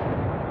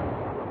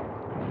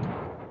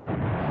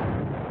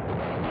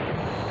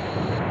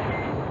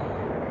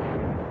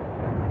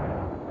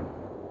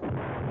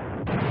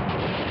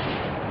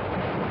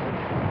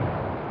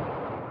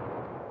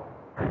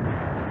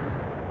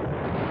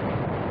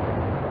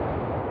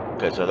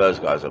 Okay, so those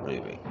guys are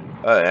moving.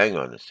 Oh, hang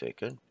on a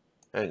second.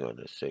 Hang on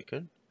a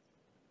second.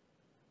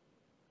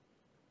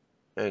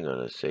 Hang on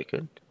a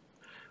second.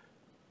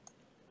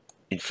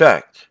 In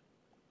fact,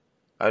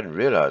 I didn't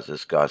realize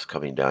this guy's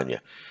coming down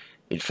here.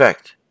 In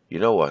fact, you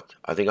know what?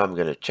 I think I'm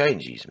going to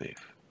change his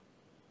move.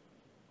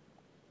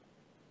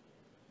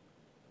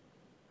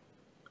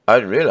 I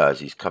didn't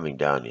realize he's coming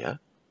down here.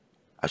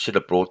 I should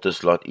have brought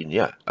this lot in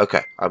here.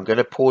 Okay, I'm going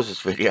to pause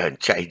this video and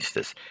change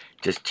this.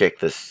 Just check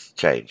this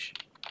change.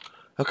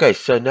 Okay,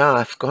 so now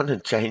I've gone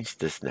and changed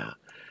this now.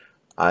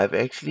 I've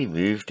actually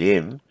moved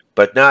him.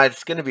 But now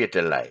it's going to be a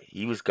delay.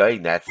 He was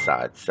going that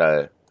side,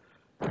 so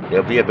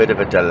there'll be a bit of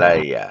a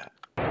delay here.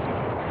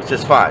 Which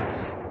is fine.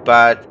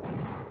 But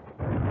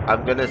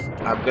I'm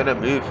gonna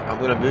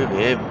move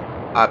him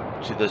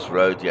up to this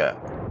road here.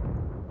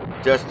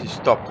 Just to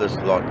stop this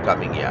lot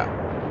coming here.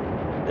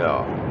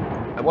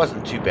 Yeah. It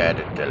wasn't too bad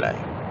a delay.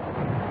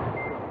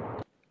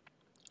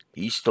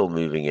 He's still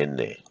moving in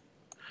there.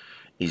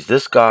 Is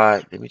this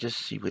guy... Let me just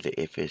see where the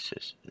FS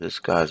is. This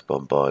guy's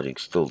bombarding.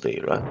 Still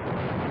there, right?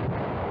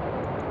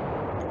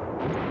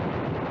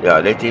 Yeah,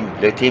 let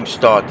him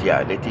start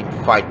here. Let him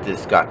fight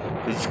this guy.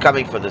 He's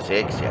coming for this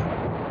hex here.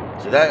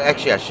 So that...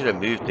 Actually, I should have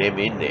moved them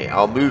in there.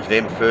 I'll move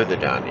them further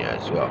down here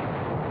as well.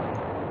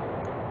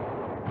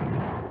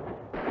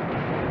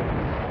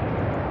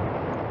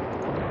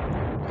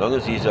 As long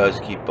as these guys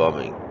keep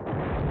bombing.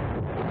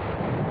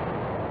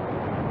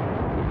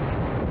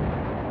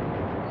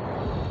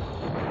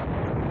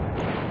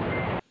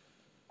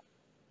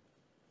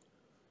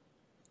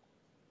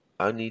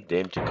 I need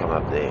them to come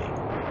up there.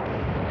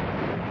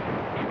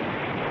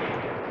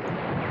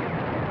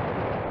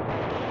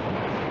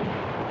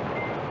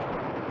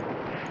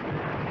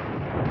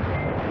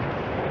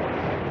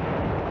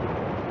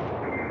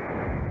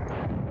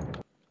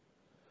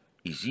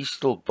 Is he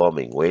still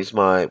bombing? Where's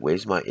my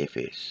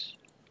FS?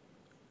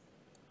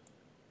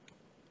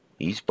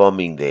 He's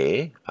bombing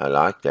there. I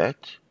like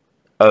that.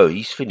 Oh,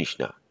 he's finished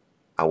now.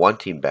 I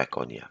want him back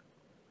on here.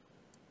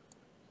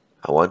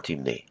 I want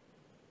him there.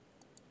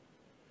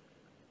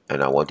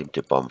 And I want him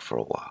to bomb for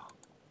a while.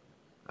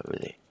 Over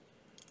there.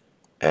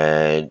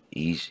 And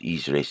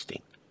he's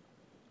resting.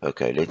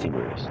 Okay, let him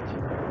rest.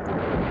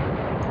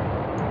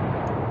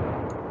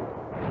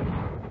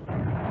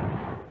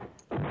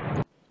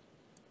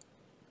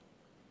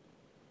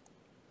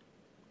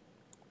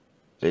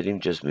 Let him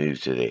just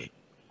move to there.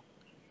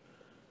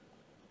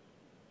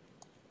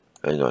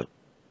 Hang on.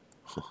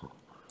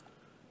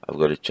 I've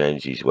got to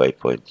change these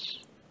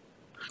waypoints.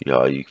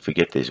 Yeah, you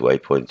forget there's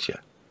waypoints here.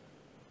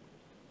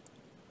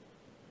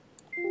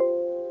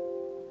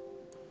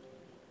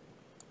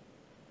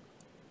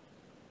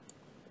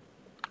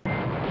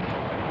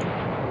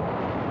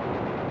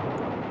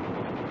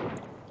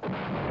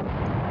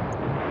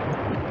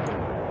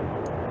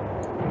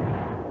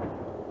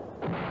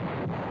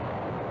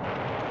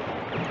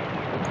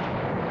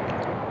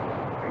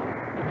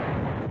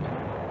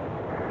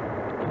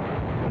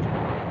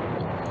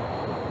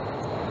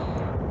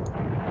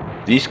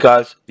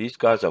 These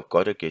guys have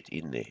got to get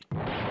in there.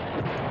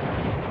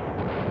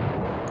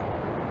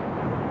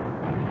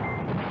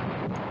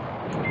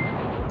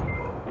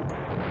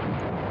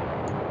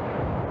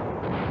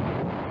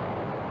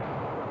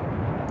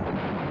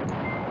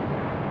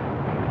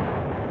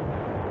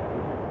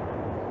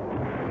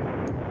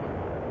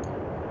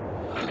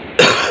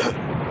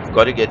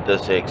 Got to get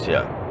this X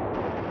here.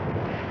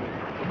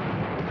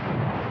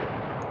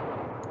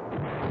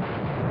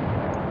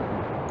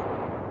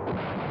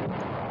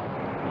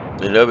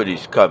 And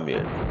nobody's come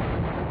yet.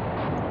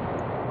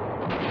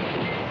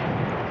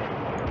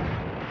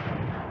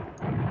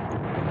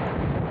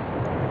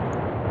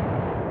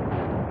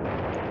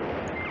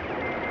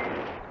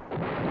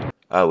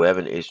 Oh, we have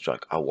an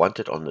airstrike. I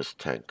want it on this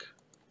tank.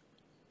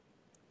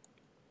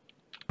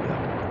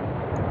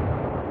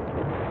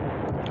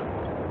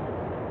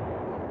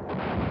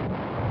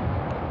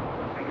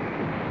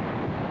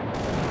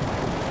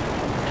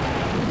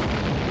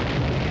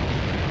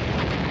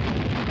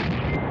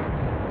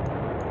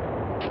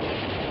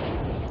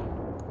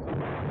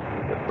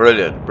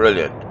 Brilliant,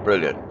 brilliant,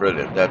 brilliant,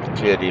 brilliant. That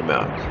cleared him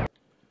out.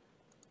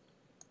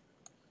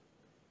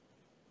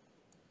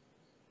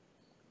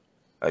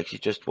 I actually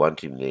just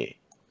want him there.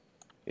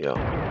 Yeah.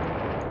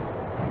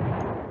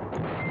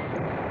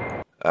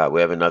 We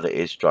have another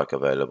airstrike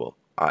available.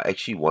 I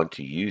actually want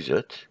to use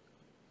it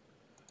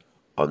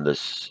on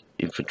this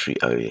infantry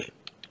area.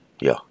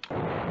 Yeah.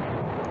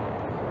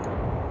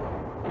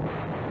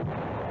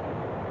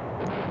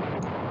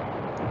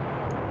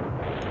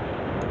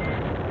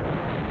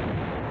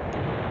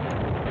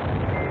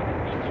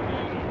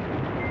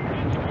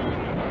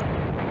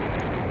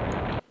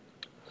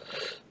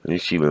 Let me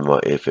see where my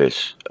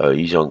FS. Oh,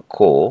 he's on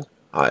call.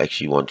 I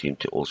actually want him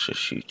to also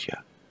shoot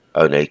here.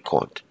 Oh, no, he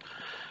can't.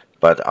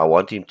 But I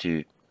want him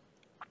to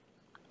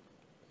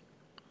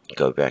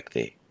go back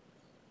there.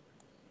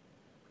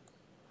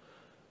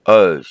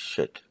 Oh,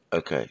 shit.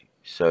 Okay.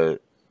 So,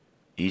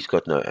 he's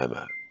got no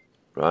ammo.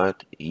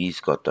 Right? He's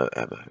got no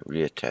ammo.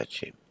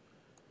 Reattach him.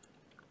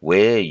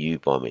 Where are you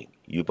bombing?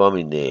 You're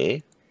bombing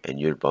there, and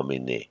you're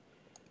bombing there.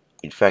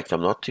 In fact,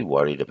 I'm not too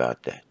worried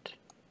about that.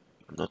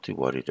 I'm not too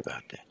worried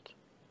about that.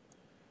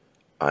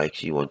 I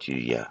actually want you,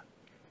 yeah.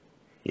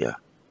 Yeah.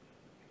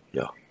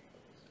 Yeah.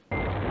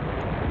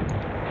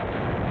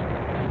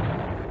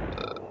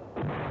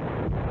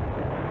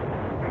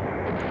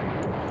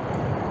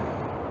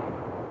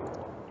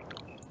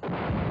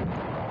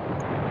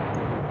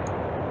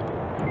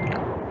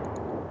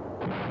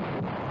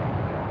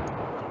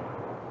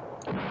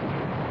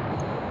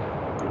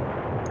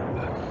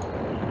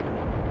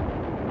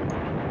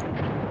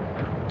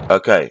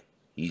 Okay,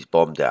 he's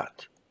bombed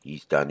out.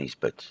 He's done his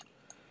bit.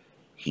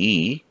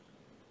 I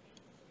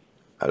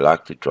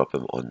like to drop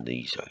him on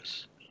these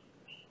guys.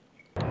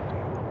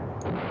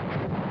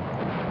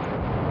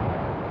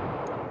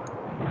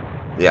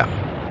 Yeah.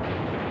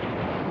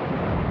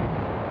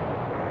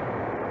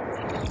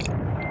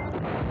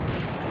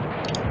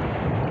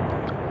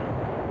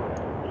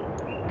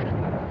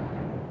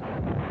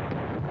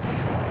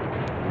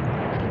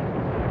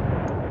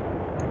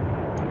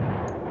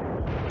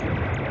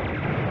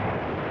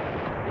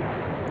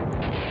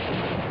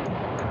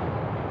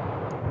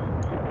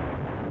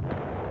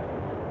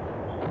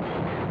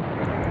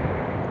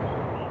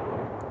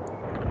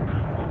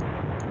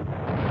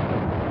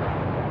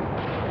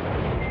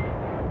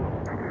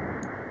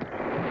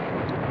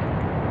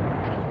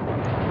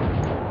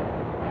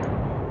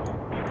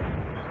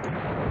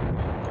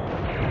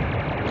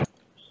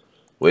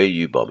 Where are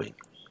you bombing?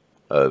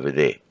 Over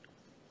there.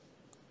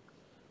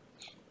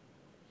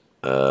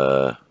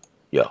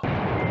 Yeah.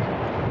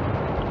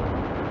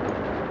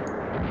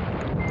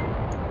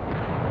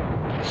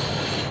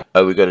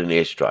 Oh, we got an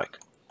airstrike.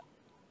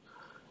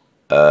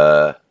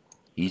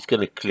 He's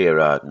gonna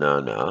clear out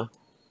now.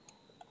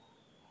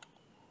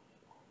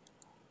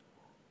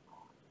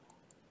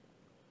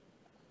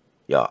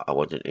 Yeah, I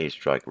want an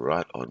airstrike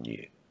right on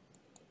you.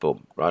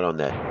 Boom, right on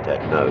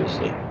that nose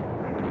there.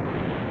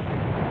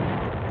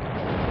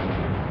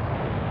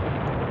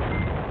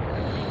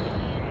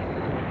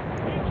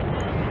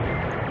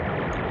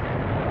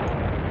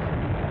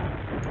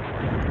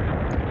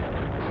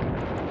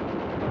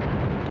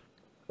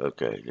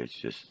 Okay, let's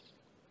just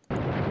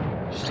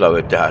slow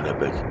it down a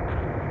bit.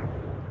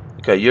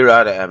 Okay, you're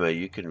out of ammo,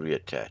 you can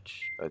reattach.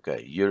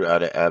 Okay, you're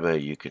out of ammo,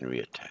 you can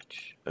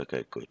reattach.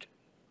 Okay, good.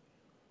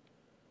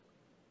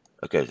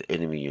 Okay, the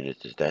enemy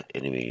unit is that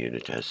enemy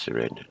unit has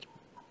surrendered.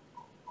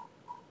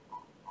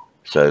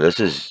 So this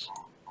is,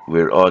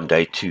 we're on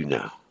day 2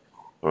 now.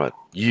 All right,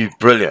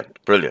 brilliant.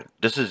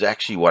 This is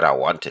actually what I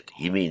wanted.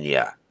 You mean,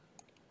 yeah.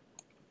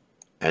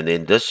 And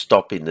then this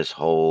stopping this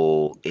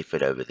whole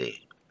effort over there.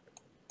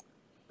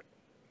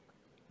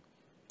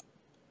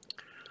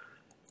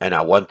 And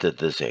I wanted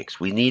this X.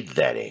 We need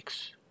that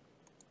X.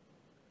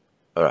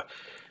 All right.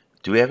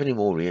 Do we have any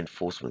more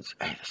reinforcements?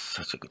 Hey, this is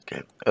such a good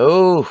game.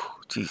 Oh,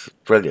 geez,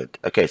 brilliant.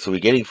 Okay, so we're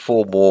getting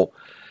 4 more.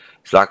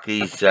 It's like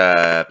these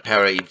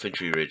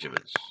para-infantry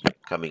regiments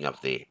coming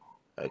up there.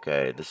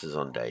 Okay, this is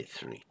on day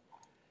 3.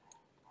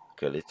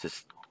 Okay, let's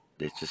just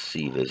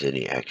see if there's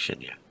any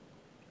action here.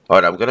 All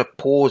right, I'm going to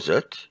pause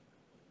it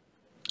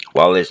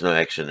while there's no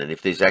action, and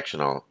if there's action,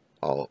 I'll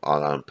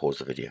unpause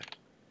the video.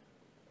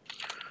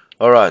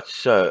 All right,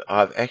 so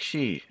I've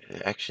actually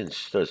action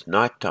starts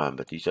night time,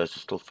 but these guys are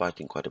still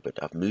fighting quite a bit.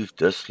 I've moved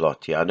this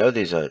slot here. I know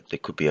there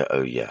could be a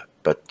O here,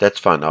 but that's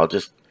fine. I'll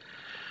just,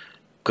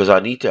 because I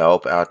need to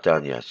help out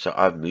down here. So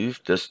I've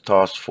moved this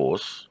task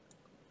force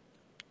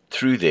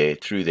through there,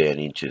 and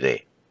into there.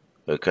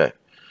 Okay,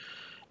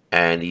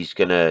 and he's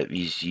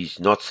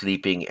not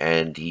sleeping,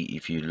 and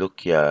if you look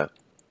here,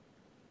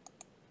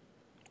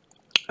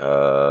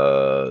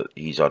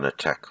 he's on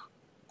attack,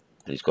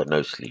 and he's got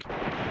no sleep.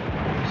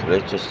 So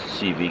let's just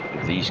see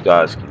if these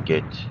guys can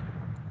get.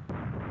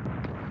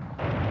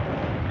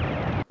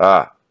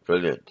 Ah,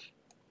 brilliant.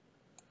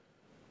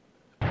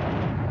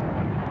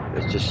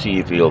 Let's just see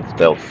if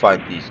they'll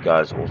fight these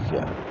guys off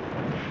here.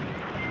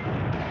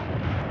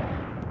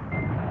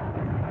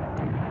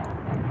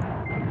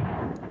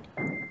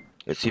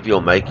 Let's see if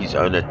he'll make his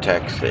own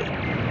attacks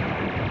there.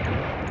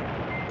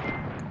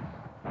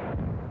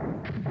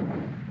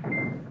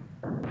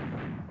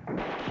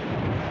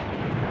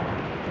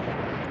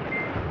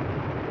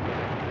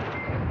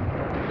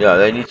 Yeah,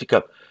 they need to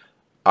come.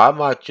 I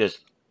might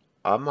just,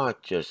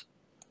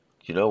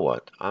 you know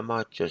what? I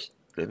might just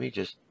move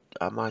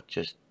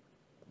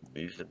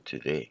them to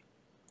there.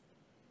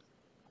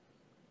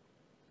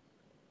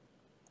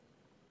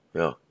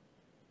 Yeah.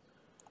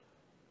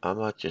 I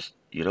might just,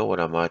 you know what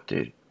I might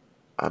do?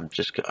 I'm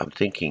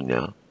thinking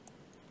now.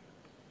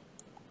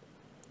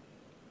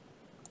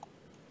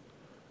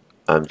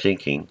 I'm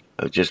thinking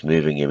of just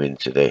moving him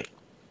into there.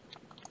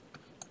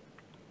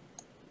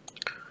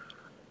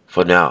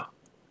 For now.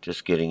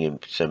 Just getting him,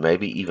 so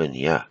maybe even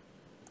here.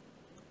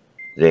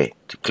 There,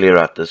 to clear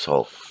out this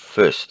hole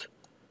first.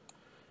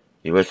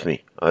 You with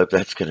me? I hope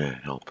that's going to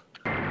help.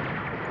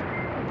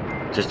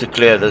 Just to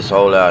clear this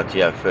hole out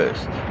here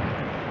first.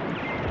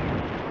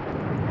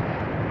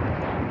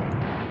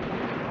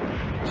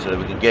 So that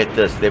we can get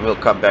this, then we'll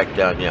come back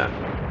down here.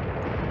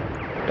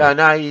 Yeah,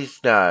 no, he's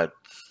not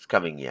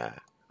coming here.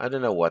 I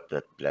don't know what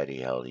the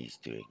bloody hell he's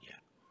doing here.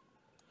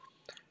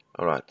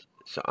 Alright,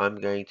 so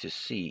I'm going to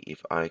see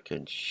if I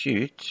can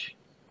shoot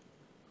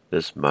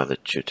this mother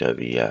chut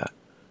over here.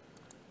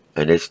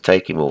 And let's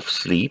take him off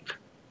sleep.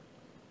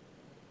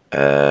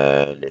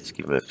 Let's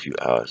give him a few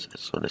hours. I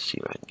just want to see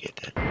if I can get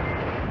that.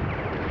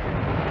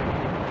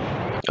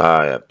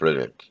 Ah, yeah,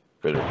 brilliant.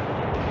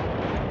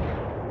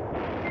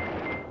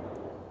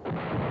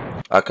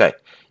 Okay,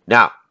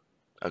 now,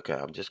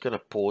 I'm just going to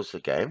pause the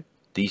game.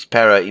 These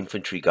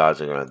para-infantry guys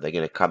they're going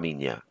to come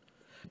in here.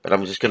 But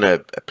I'm just going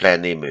to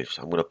plan their moves.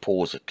 I'm going to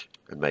pause it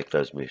and make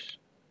those moves.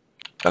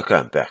 Okay,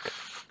 I'm back.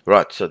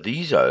 Right, so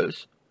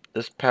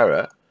this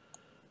para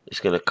is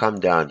going to come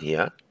down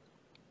here.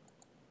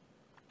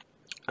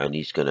 And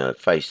he's going to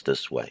face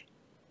this way.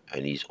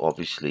 And he's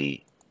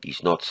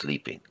not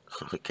sleeping.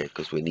 Okay,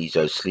 because when he's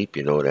asleep,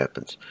 you know what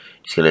happens.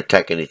 He's going to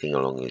attack anything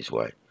along his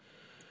way.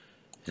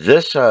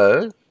 This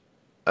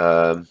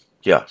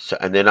yeah, so,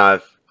 and then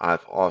I've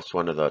asked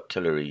one of the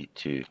artillery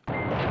to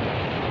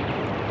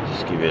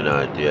just give you an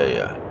idea,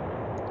 yeah.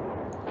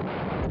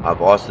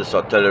 I've asked this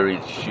artillery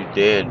to shoot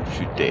there and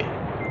shoot there.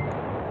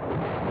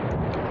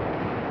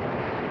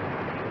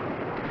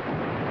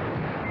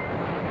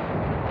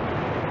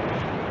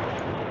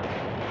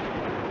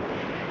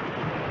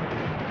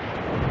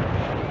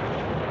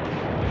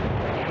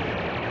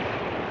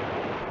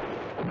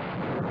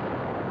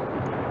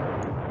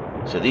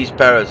 So these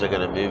paras are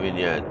going to move in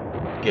here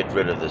and get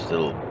rid of this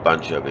little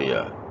bunch over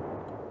here.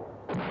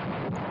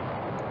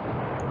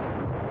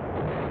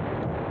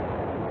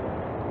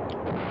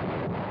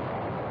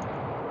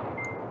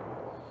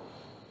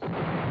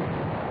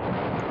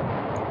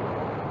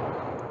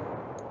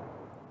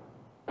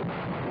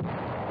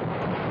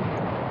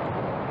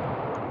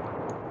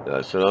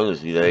 So long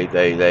as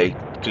they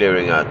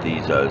clearing out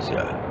these zones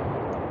here.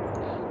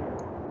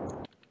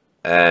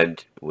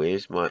 And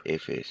where's my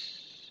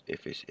FS?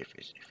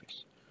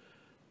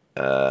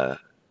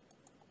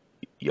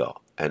 Yeah,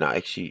 and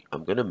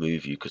I'm going to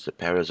move you because the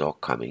paras are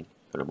coming,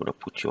 and I'm going to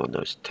put you on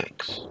those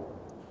tanks.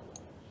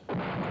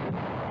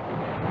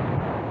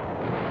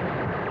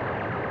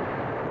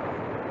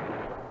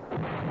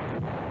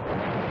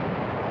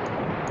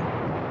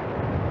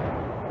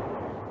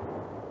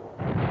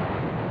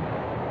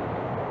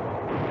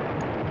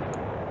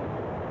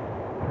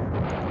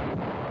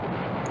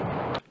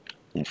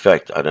 In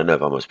fact, I don't know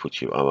if I must put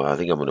you. I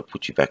think I'm going to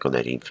put you back on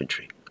that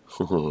infantry.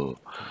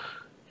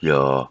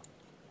 Yeah,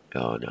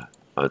 yeah, no.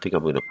 I think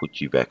I'm going to put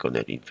you back on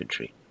that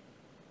infantry.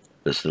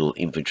 This little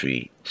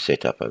infantry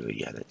setup over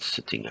here that's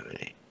sitting over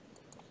there.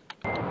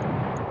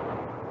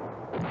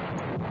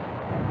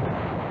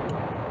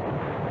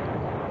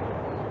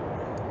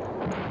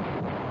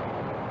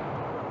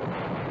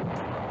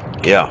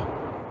 Yeah.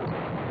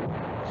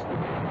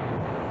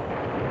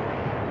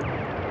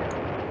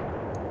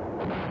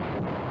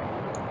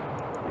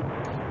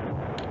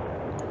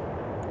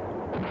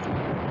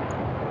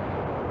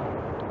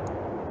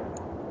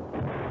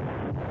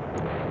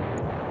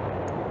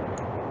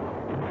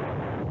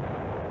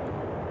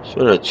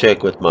 Just want to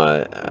check with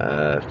my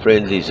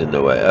friendlies in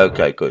the way.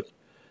 Okay, good.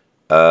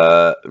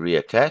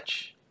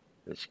 Reattach.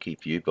 Let's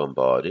keep you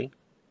bombarding.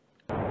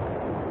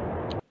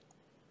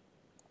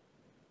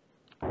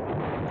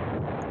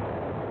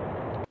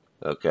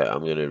 Okay, I'm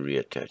going to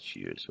reattach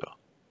you as well,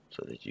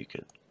 so that you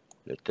can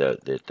let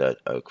that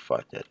oak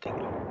fight that thing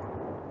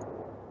out.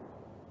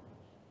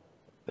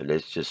 And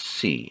let's just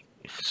see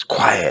if it's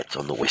quiet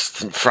on the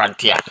western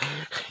frontier.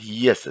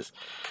 Yes.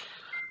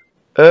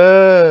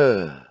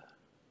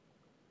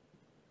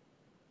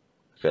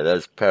 Okay,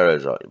 those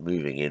paras are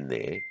moving in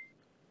there.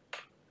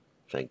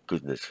 Thank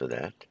goodness for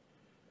that.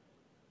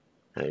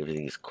 Now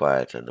everything is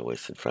quiet on the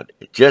western front.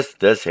 Just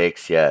this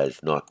hex here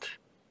is not.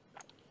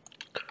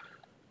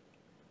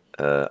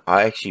 I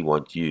actually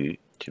want you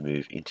to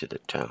move into the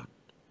town.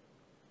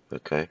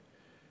 Okay?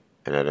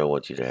 And I don't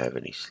want you to have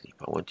any sleep.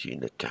 I want you in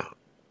the town.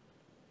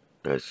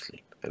 No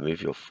sleep. And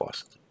move your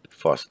fastest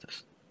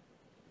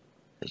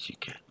as you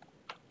can.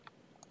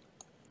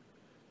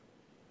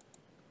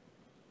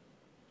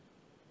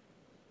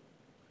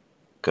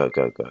 Go.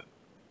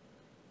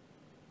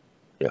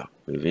 Yeah,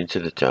 move into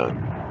the town.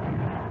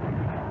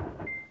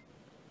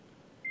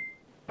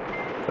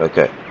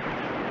 Okay.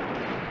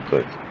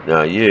 Good.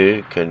 Now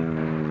you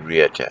can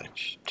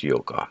reattach to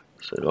your guy,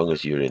 so long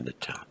as you're in the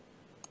town.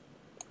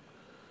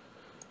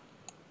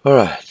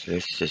 Alright,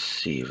 let's just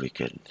see if we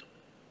can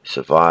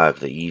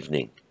survive the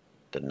evening,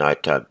 the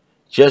nighttime.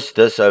 Just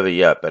this over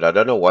here, but I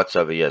don't know what's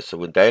over here, so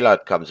when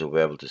daylight comes we'll be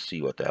able to see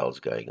what the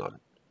hell's going on.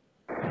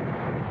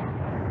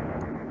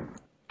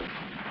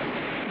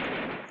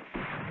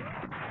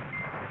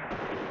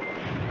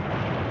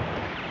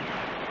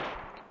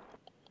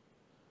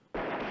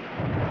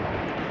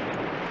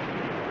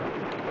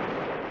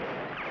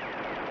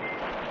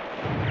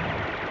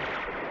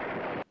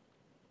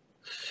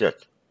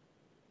 Shit.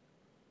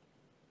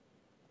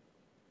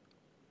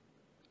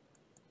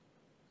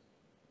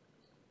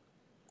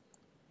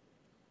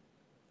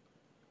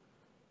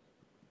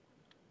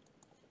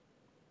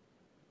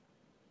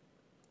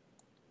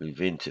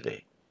 Move into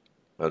there.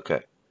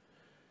 Okay.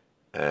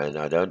 And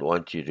I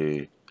want you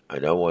to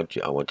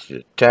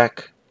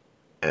attack,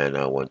 and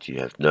I want you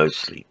to have no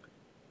sleep.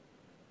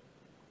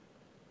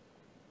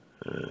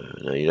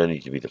 No, you don't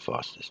need to be the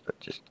fastest, but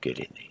just get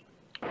in there.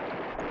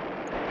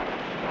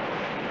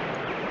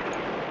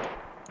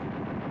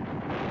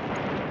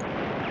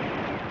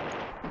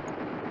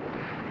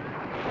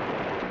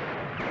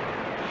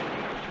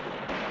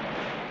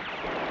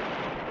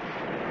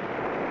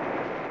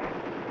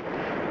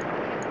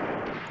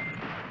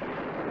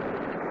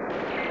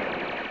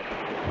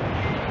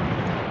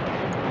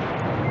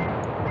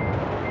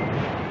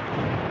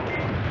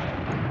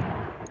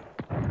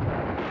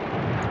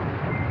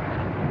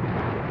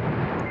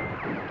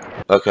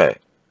 Okay,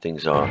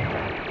 things are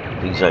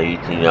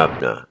heating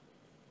up now.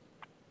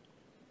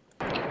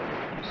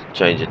 Let's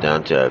change it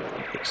down to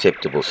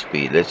acceptable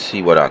speed. Let's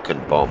see what I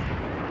can bomb.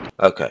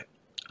 Okay,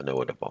 I know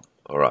what to bomb.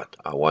 Alright,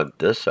 I want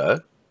this on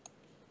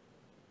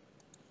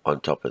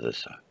top of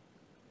this.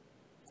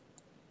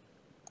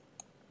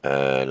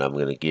 And I'm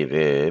going to give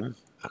him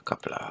a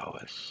couple of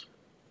hours.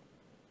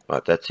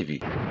 Right, that's if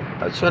he...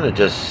 I just want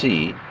to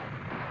see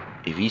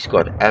if he's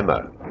got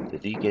ammo.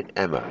 Did he get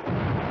ammo?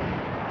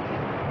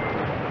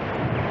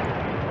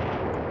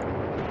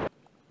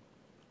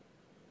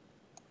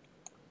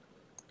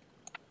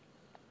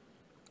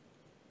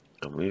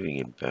 I'm moving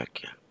him back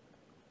here.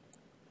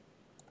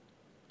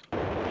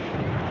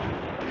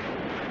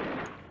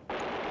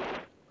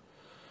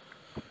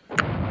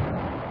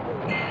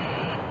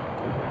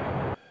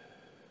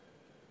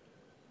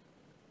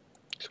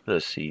 Just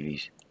want to see if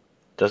he's...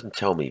 Doesn't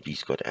tell me if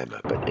he's got ammo,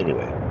 but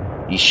anyway,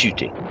 he's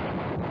shooting.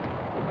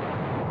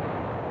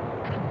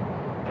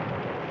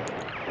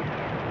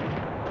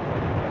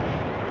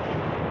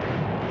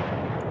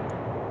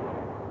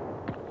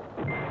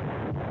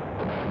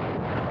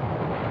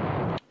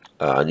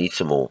 I need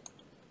some more.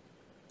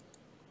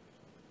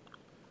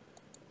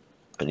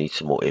 I need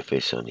some more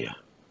FS on here.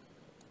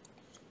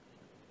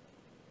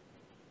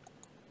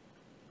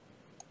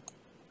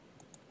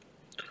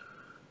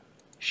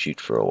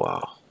 Shoot for a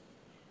while.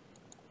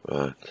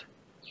 Right.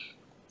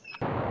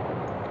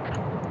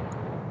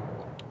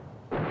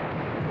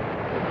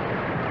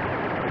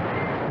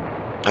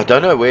 I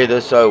don't know where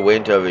this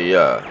went over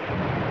here.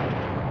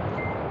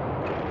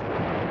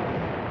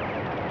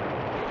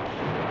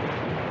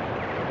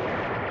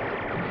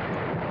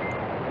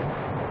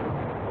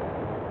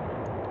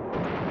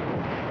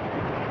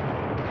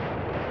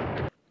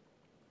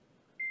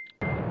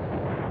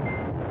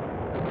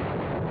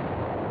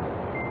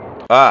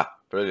 Ah,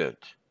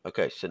 brilliant.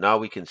 Okay, so now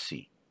we can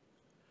see.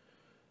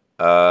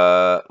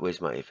 Where's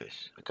my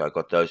FS? Okay, I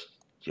got those.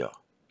 Yeah,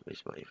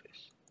 where's my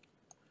FS?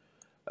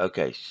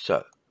 Okay,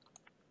 so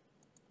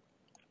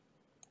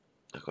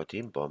I got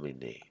him bombing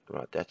there.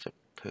 Right, that's a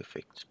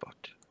perfect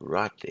spot.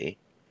 Right there.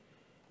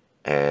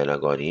 And I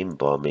got him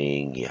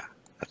bombing. Yeah,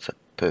 that's a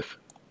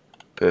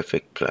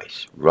perfect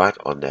place. Right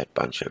on that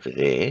bunch over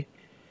there.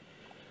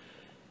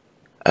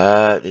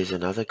 There's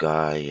another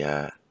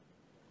guy.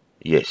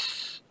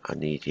 Yes, I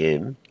need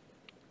him.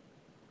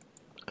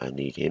 I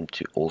need him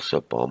to also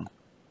bomb.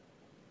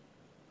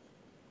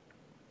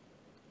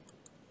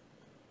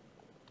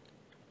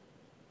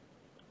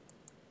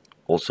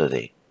 Also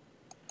there.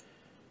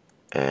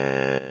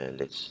 And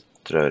let's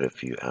throw it a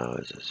few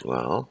hours as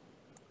well.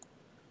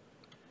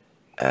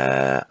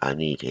 I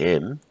need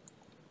him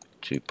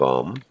to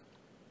bomb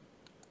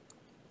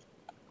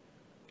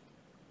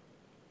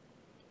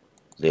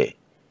there.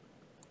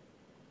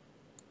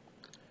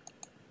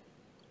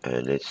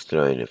 And let's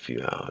throw in a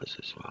few hours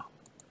as well.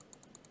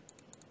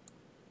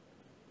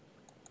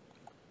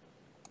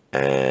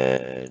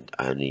 And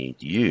I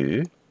need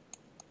you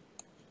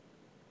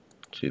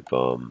to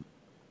bomb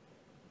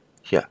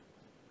here.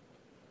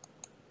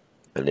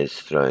 And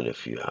let's throw in a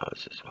few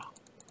hours as well.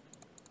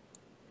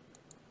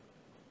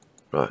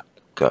 Right,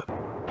 go.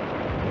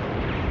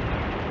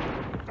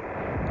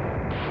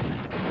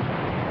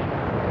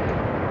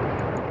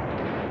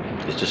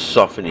 Let's just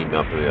soften him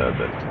up a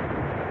bit.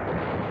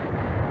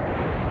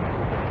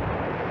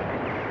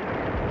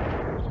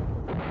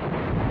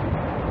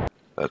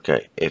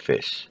 Okay,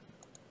 FS.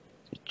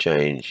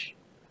 Change.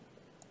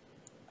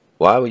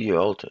 Why were you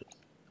altered?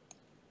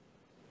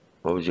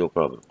 What was your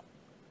problem?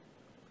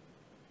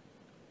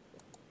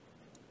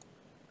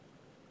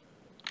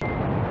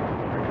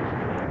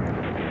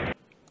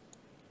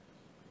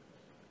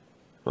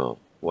 Oh,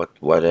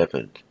 what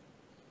happened?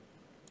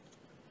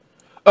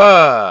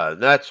 Ah,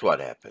 that's what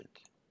happened.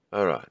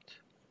 Alright.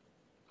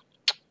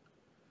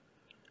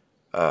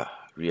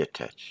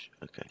 Reattach.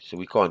 Okay, so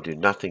we can't do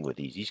nothing with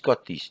these. He's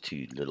got these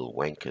two little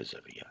wankers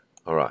over here.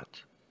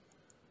 Alright.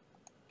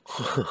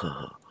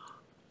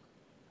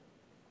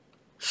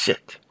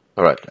 Shit.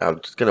 Alright, I'm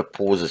just going to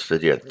pause this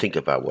video and think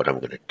about what I'm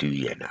going to do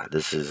here now.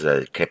 This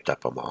is kept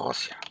up on my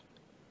ass here.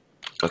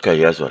 Okay,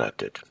 here's what I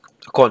did.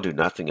 I can't do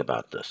nothing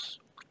about this.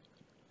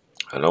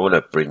 I don't want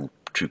to bring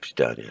troops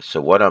down here.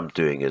 So what I'm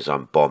doing is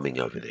I'm bombing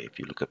over there. If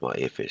you look at my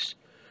FS.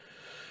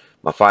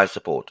 My fire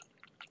support.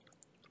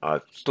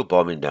 I'm still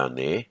bombing down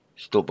there.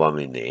 Still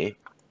bombing there.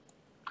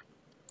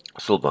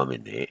 Still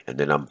bombing there. And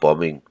then I'm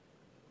bombing.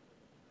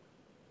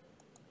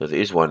 So there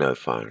is 1-0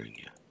 firing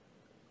here.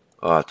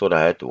 Oh, I thought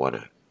I had the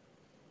 1-0.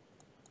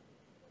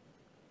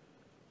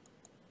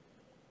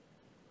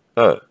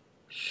 Oh,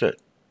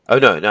 shit. Oh,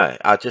 no.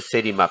 I just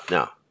set him up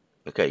now.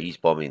 Okay, he's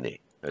bombing there.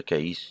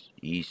 Okay,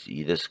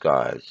 this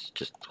guy is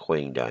just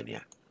hoying down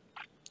here.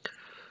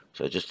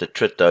 So just to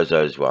trit those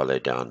O's while they're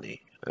down there.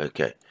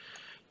 Okay.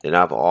 Then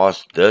I've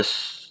asked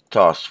this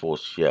task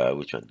force here,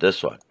 which one?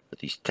 This one, with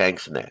these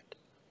tanks and that,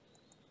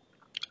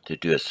 to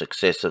do a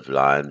successive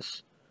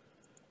lines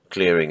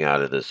clearing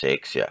out of this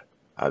X here.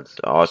 I've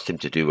asked him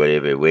to do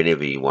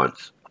whenever he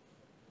wants.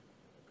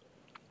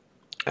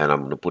 And I'm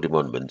going to put him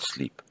on wind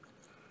sleep.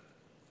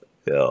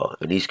 Yeah,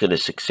 and he's going to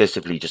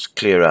successively just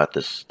clear out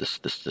this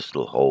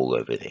little hole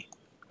over there,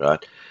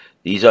 right?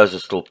 These O's are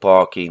still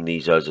parking.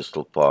 These O's are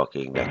still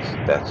parking.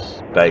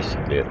 That's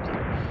basically it.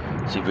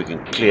 See if we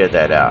can clear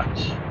that out.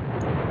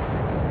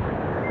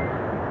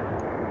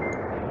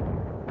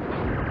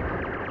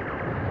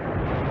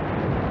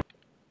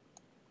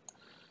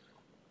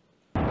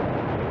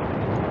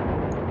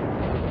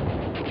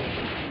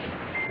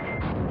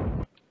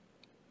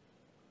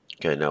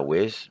 Okay, now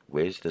where's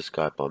this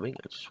guy bombing?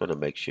 I just want to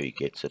make sure he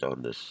gets it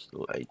on this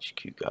little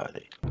HQ guy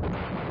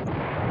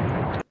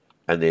there.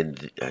 And then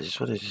I just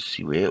wanted to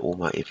see where all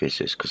my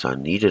FS is, because I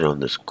need it on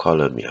this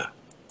column here.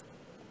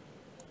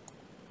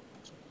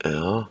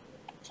 Yeah.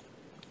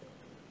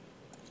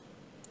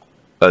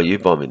 Oh, you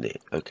bombing there.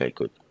 Okay,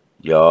 good.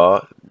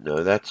 Yeah,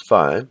 no, that's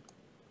fine.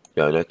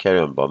 Yeah, no, carry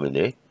on bombing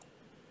there.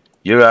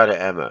 You're out of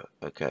ammo.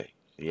 Okay,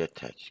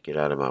 reattach. Get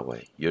out of my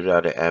way. You're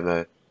out of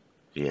ammo.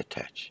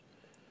 Reattach.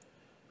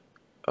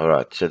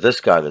 Alright, so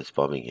this guy that's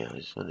bombing here, I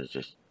just want to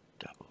just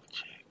double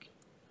check.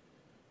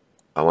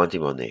 I want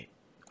him on there.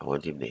 I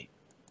want him there.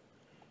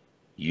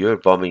 You're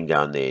bombing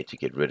down there to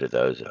get rid of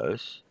those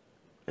O's.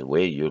 And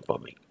where you're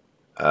bombing.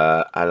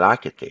 I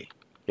like it there.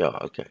 Yeah,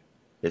 okay.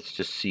 Let's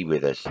just see where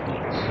this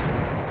leads.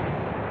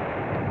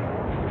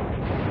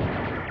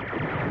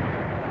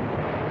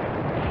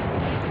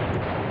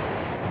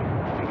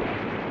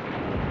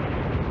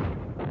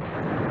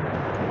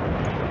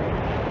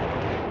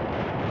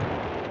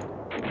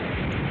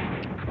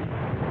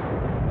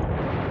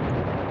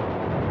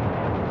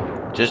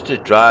 Just to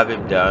drive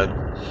him down.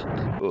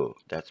 Oh,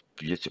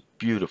 it's a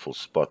beautiful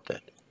spot,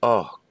 that.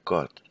 Oh,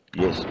 God.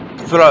 Yes.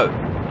 Throw.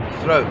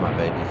 Throw, my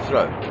baby.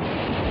 Throw.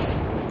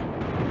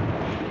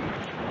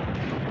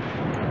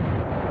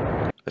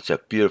 It's a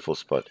beautiful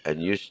spot,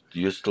 and you're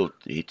still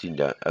hitting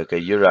that. Okay,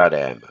 you're out of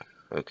ammo.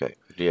 Okay,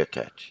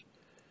 reattach.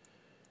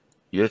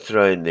 You're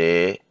throwing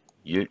there.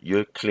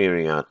 You're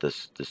clearing out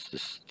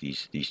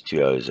these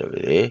two O's over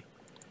there,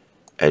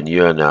 and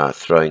you are now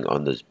throwing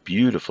on this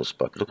beautiful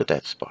spot. Look at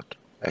that spot.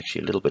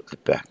 Actually, a little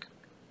bit back.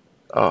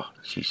 Oh,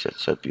 geez,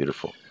 that's so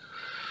beautiful.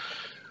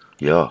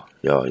 Yeah.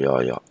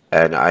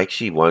 And I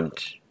actually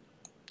want.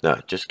 No,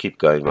 just keep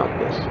going like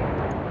this.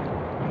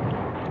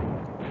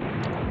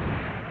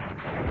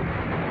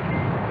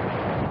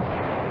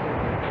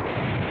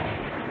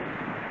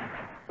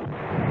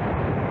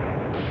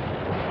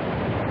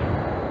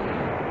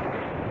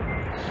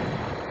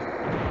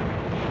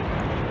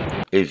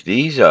 If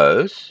these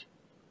O's,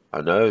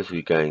 I know as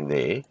we're going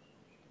there,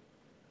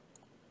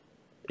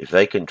 if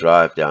they can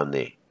drive down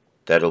there,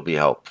 that'll be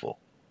helpful.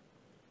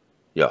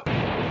 Yeah.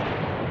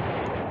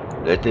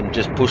 Let them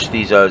just push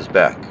these O's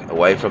back,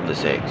 away from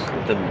this X.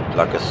 Let them,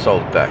 like,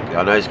 assault back.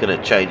 I know he's going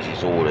to change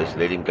his orders.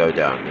 Let him go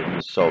down. Let him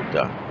assault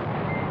down.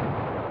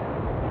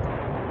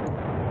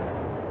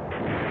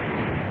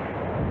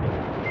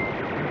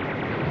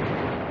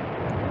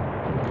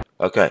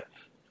 Okay.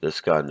 This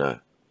guy, no.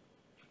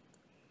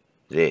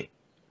 There.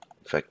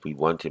 In fact, we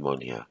want him on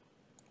here.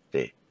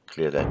 There.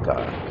 Clear that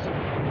guy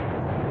out.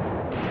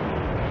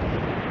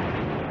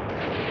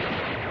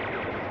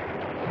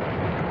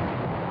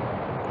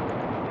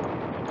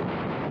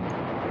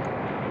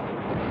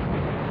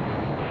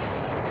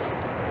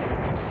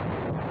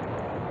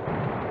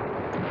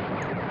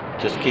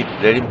 Just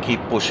let him keep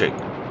pushing.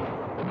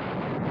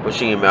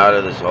 Pushing him out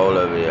of this hole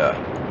over here.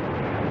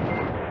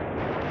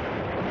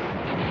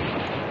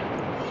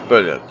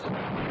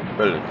 Brilliant.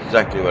 Brilliant.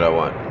 Exactly what I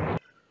want.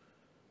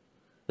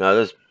 Now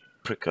this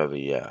prick over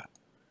here.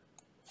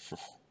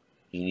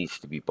 He needs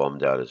to be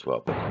bombed out as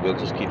well. But we'll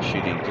just keep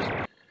shooting.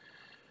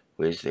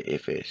 Where's the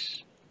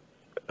FS?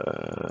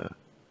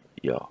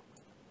 Yeah.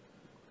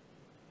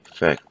 In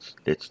fact,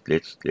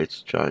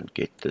 let's try and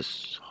get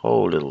this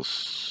whole little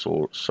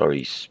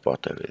sorry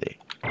spot over there.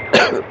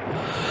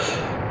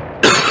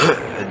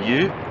 And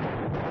you?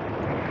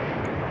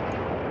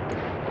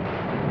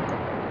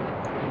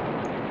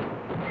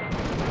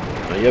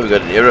 Oh, yeah, we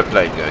got an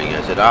aeroplane going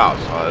as at ours,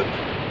 I hope.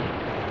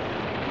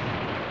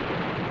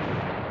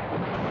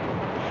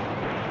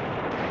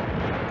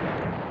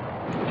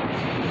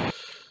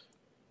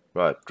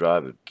 Right,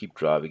 drive it. Keep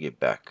driving it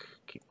back.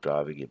 Keep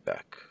driving it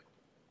back.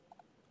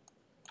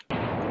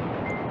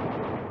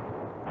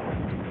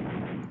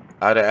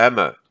 Out of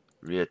ammo.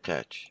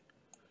 Reattach.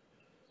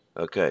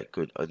 Okay,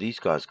 good. Oh, these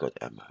guys got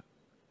ammo.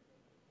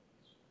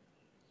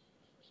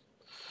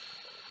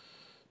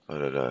 I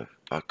don't know.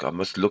 I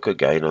must look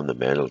again on the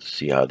manual to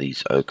see how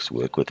these oaks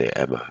work with their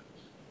ammo.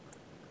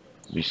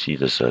 Let me see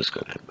this has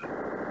got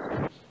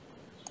ammo.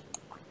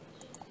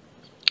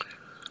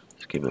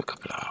 Let's give him a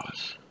couple of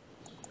hours.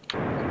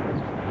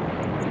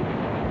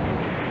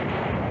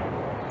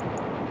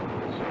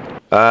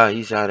 Ah,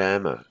 he's out of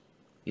ammo.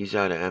 He's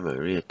out of ammo.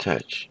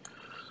 Reattach.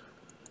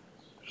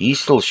 He's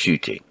still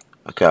shooting.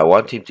 Okay, I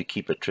want him to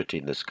keep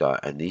attriting this guy,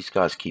 and these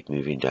guys keep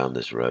moving down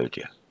this road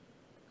here.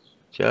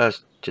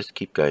 Just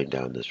keep going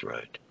down this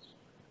road.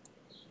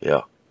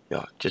 Yeah,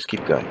 just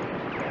keep going.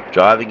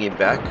 Driving him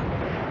back.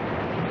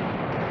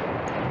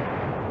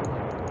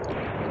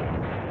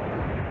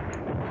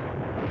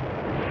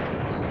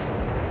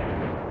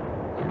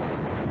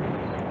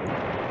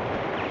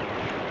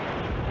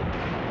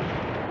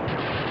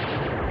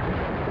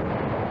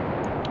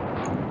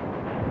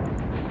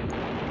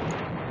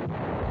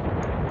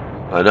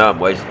 I know I'm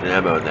wasting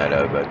ammo on that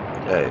O, but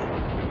hey.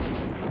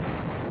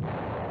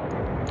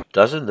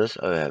 Doesn't this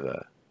O have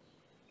a...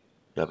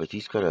 Yeah, but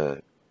he's got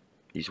a...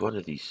 He's one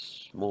of these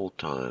small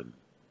time...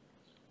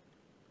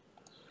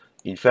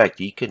 In fact,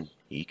 he can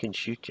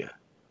shoot you.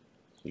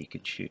 He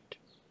can shoot.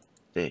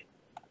 There.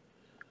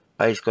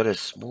 Oh, he's got a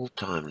small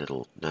time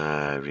little...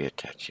 No,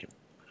 reattach him.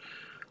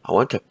 I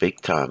want a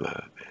big time O,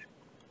 man.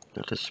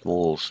 Not a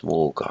small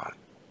guy.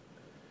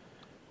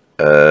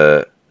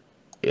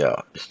 Yeah,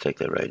 let's take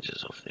the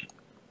ranges off there.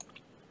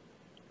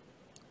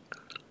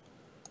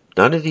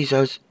 None of these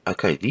O's...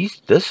 Okay,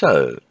 this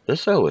O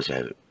was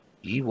having...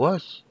 He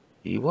was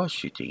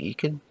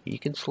shooting. He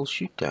can still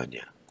shoot down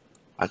here.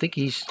 I think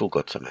he's still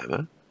got some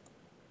ammo.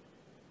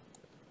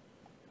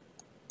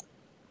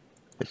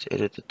 Let's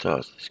edit the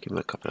task. Let's give him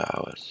a couple of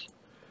hours.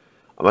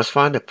 I must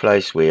find a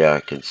place where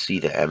I can see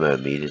the ammo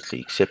immediately,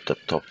 except up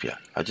top here.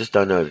 I just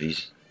don't know if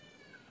he's...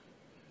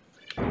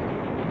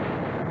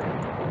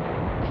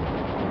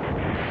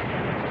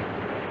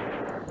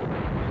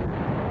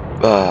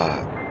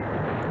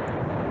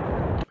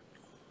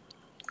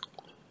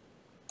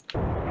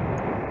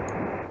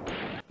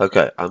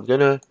 Okay,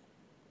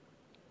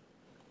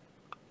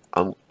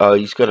 oh,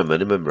 he's got a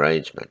minimum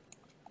range, man.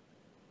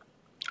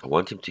 I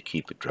want him to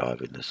keep it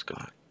driving, this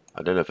guy.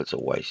 I don't know if it's a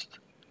waste.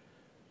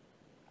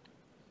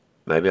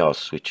 Maybe I'll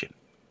switch him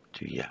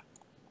to here.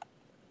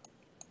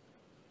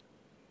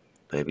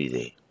 Maybe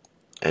there.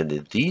 And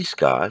then these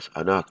guys,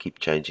 I know I keep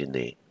changing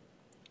there.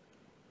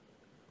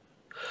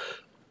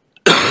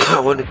 I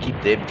want to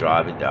keep them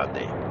driving down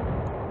there.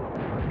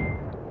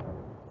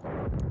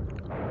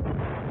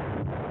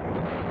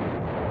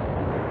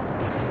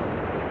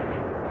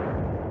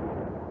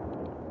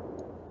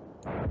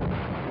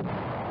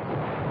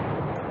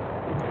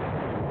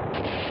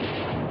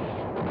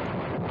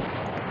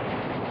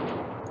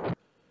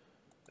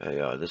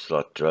 Yeah, this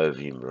lot drove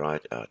him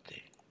right out there.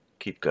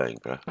 Keep going,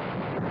 bro.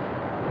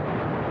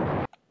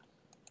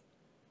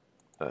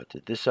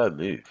 Did this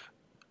move?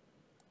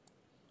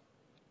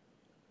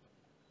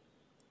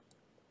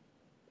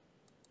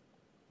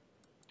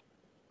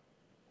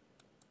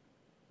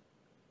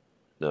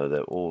 No,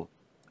 they're all...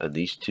 And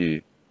these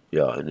two...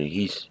 Yeah, and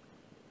he's...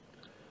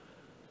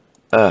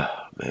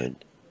 Ah, man.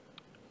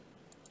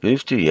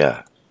 Move to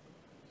here.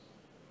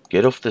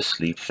 Get off the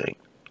sleep thing.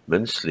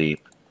 Min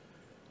sleep.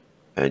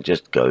 And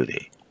just go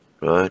there.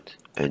 Right?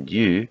 And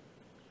you...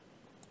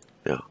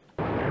 Yeah.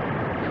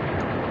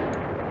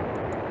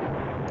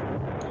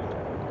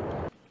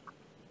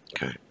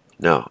 Okay.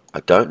 Now, I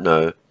don't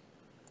know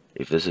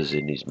if this is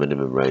in his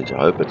minimum range.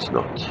 I hope it's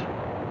not.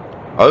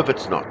 I hope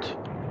it's not.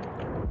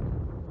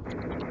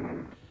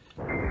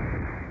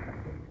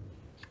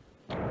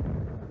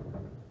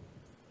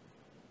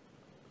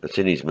 It's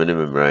in his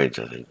minimum range,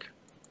 I think.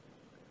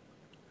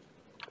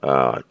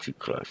 Ah, too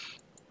close.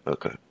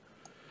 Okay.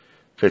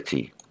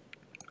 Pity.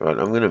 Right,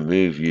 I'm going to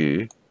move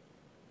you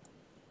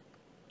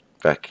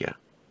back here.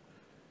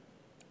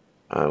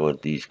 I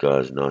want these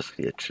guys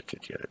nicely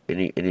attributed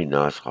here. Any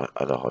nice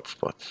other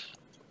hotspots?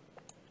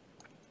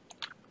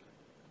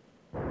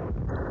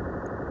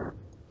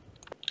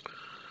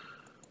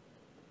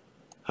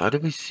 How do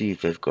we see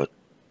if they've got...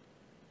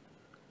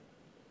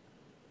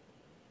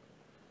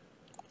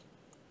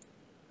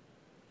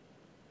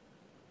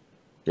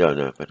 Yeah,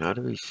 no, but how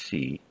do we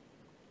see...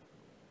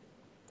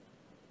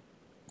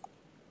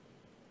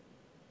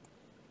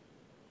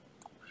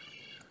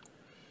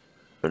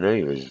 I know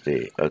he was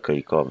there. Okay,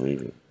 you can't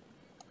move him.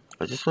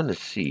 I just want to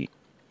see...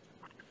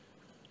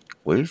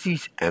 Where's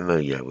these ammo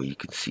here? Where you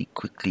can see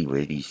quickly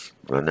where these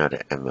run out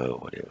of ammo or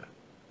whatever.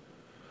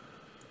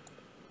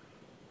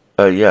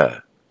 Oh, yeah.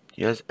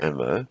 Here's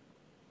ammo.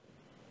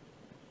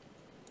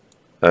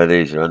 Oh,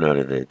 he's run out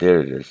of there.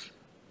 There it is.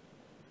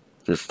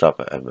 This type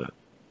of ammo.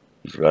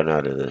 He's run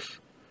out of this.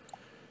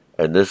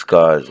 And this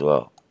guy as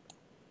well.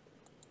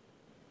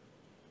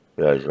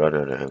 Yeah, he's run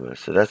out of ammo.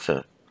 So that's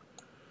a...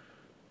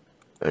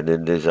 And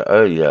then there's a...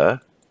 Oh, yeah.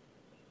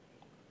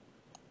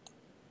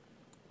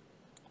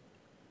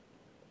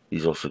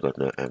 He's also got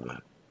no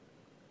ammo.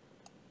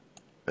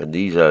 And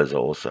these guys are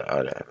also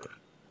out of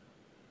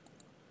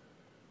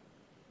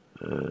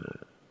ammo.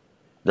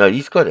 No,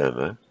 he's got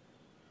ammo.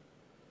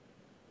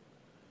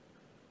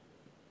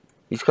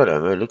 He's got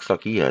ammo. It looks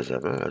like he has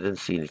ammo. I didn't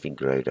see anything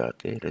great out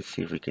there. Let's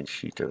see if we can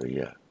shoot over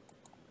here.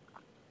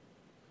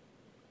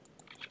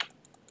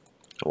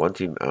 I want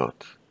him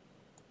out.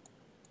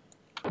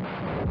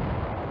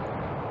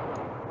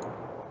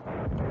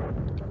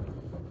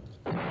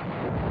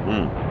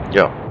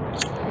 Yeah.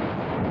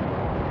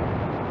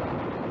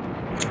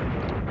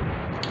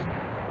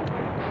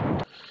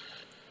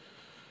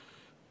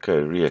 Okay,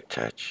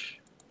 reattach.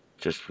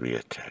 Just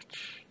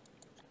reattach.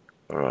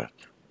 Alright.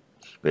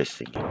 It's the best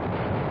thing.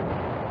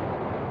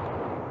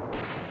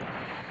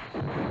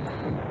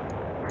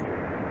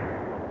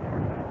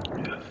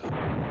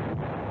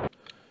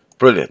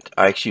 Brilliant.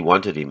 I actually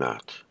wanted him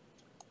out.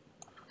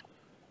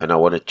 And I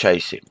want to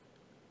chase him.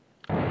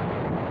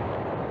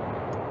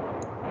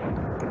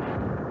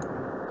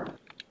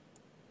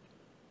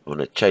 I want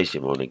to chase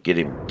him. I want to get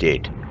him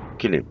dead.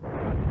 Kill him.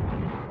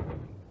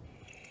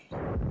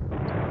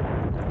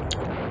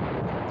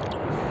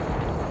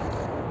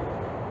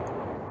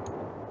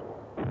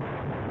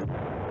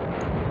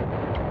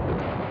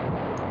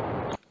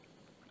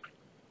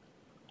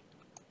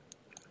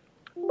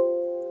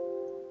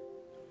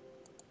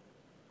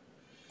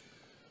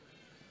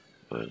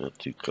 Oh, not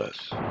too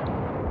close.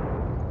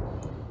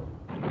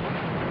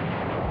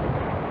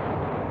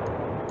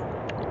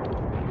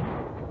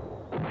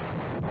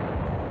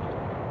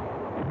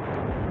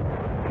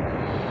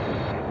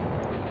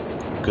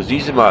 Because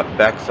these are my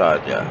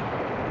backside, yeah.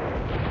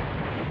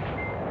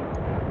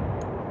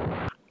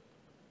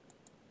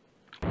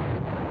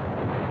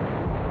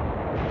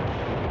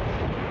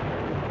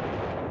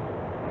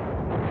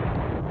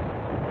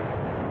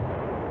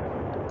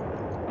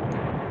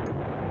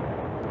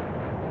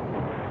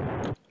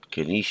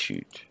 Can he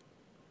shoot?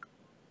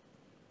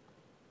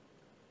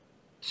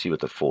 See what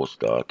the force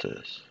dart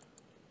is.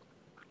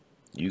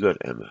 You got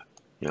ammo.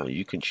 Yeah,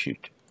 you can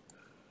shoot.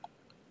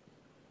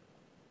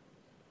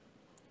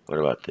 What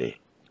about there?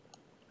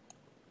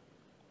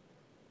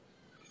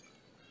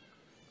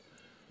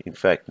 In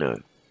fact, no.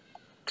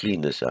 Clean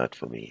this out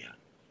for me.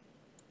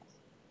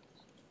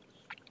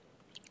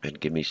 And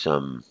give me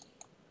some...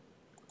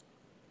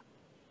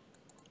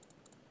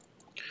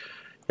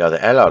 Yeah,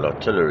 the Allied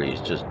artillery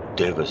is just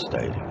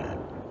devastating.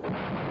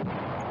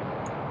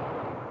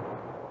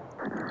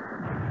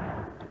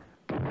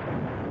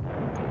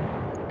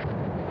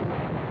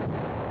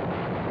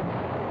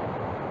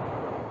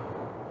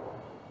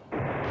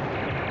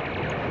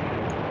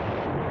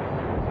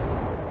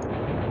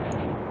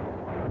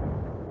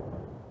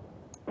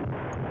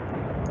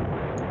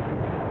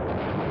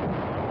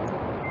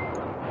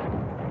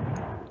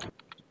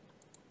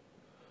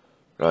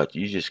 Right,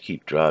 you just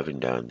keep driving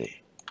down there.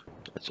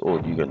 That's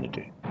all you're going to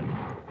do.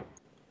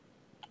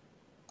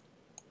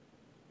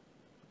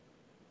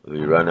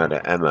 We run out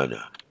of ammo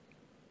now.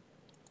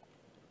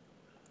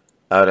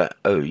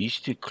 Oh,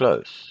 he's too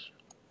close.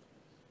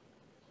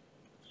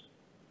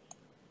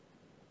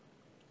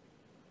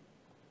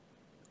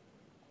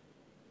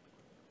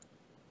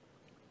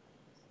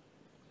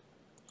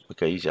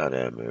 Okay, he's out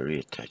of ammo.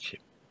 Reattach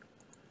him.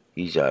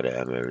 He's out of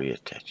ammo.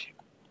 Reattach him.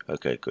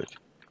 Okay, good.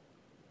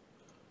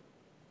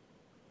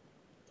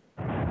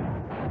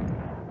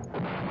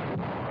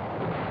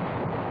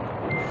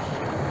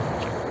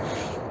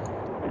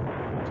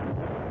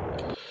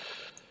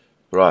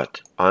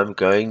 Right, I'm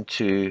going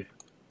to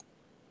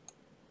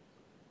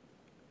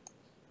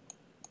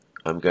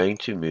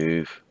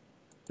move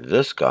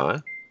this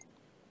guy.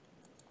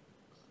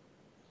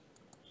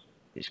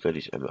 He's got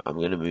his ammo. I'm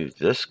going to move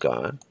this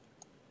guy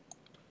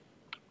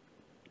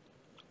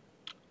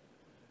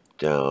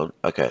down.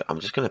 Okay,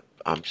 I'm just gonna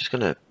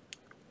replan.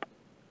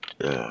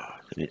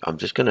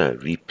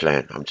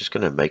 I'm just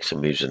gonna make some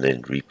moves and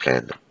then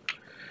replan them.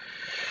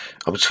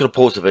 I'm just gonna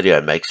pause the video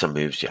and make some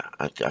moves here.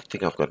 I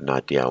think I've got an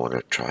idea I want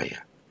to try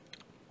here.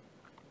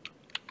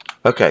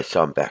 Okay,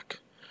 so I'm back.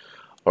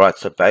 Alright,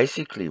 so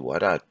basically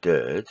what I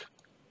did,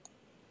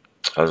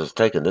 I was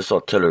taking this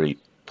artillery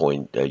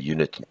point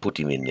unit and put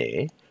him in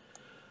there.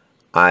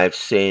 I've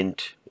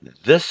sent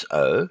this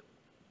O.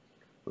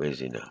 Where is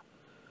he now?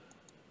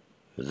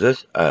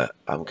 This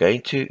I'm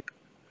going to,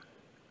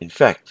 in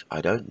fact,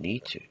 I don't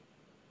need to,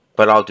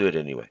 but I'll do it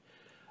anyway.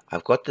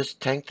 I've got this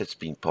tank that's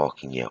been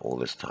parking here all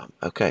this time.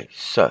 Okay,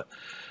 so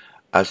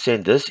I've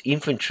sent this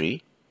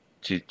infantry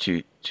to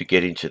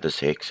get into this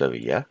hex over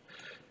here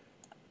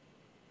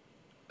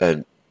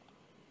and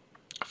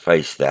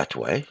face that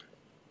way,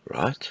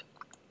 right?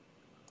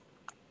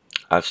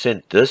 I've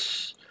sent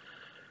this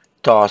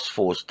task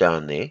force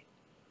down there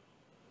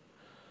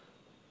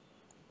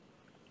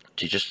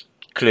to just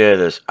clear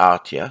this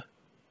out here.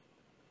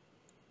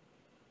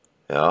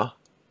 Yeah.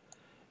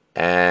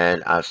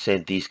 And I've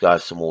sent these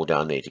guys some more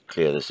down there to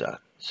clear this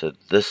out. So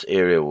this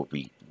area will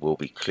be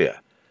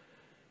clear.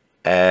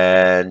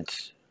 And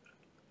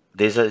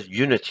there's a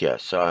unit here,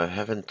 so I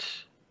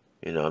haven't,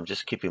 I'm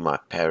just keeping my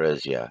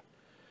paras here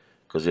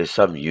because there's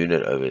some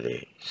unit over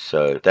there.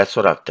 So that's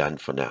what I've done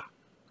for now.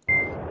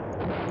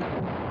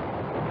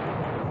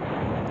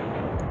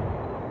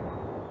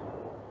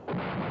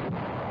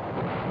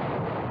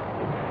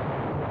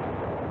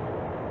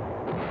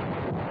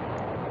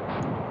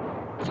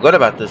 Forgot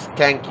about this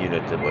tank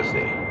unit that was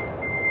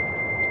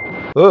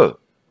there. Oh,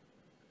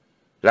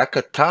 lack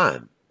of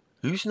time.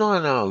 Who's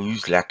not now?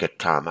 Who's lack of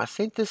time? I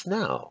sent this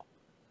now.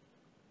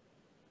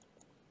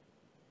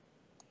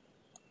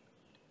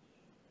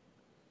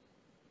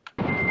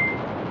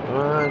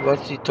 Alright,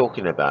 what's he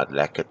talking about?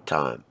 Lack of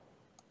time.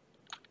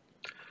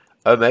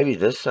 Oh, maybe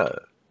this.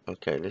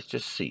 Okay, let's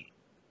just see.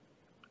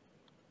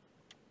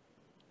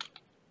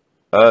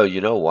 Oh, you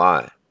know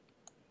why?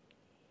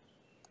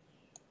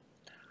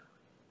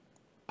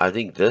 I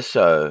think this.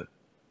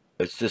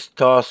 It's this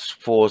Task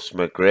Force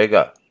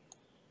McGregor.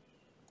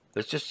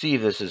 Let's just see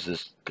if this is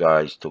this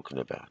guy he's talking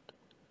about.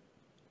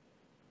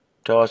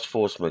 Task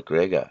Force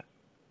McGregor.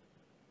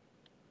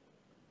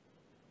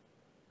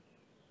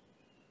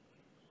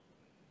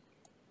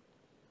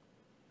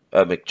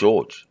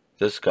 McGeorge.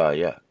 This guy,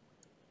 yeah.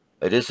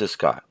 It is this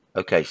guy.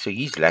 Okay, so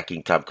he's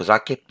lacking time because I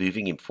kept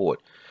moving him forward.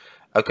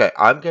 Okay,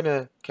 I'm going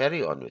to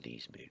carry on with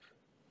his move.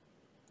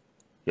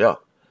 Yeah.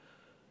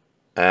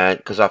 And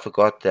because I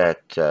forgot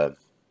that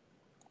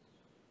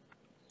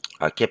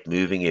I kept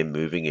moving him,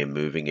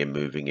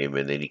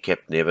 and then he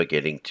kept never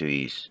getting to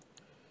his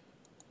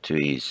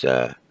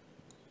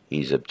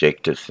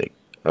objective thing.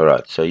 All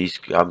right, so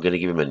I'm going to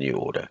give him a new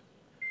order.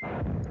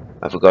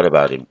 I forgot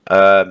about him.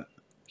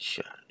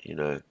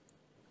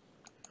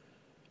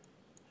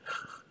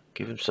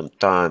 Give him some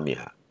time,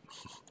 yeah.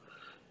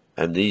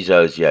 And these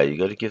O's, yeah, you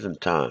got to give them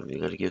time. You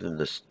got to give them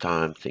this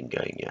time thing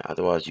going, yeah.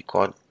 Otherwise, you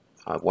can't.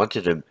 I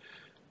wanted him.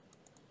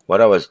 What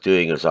I was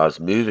doing is I was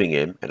moving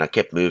him, and I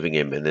kept moving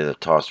him, and then the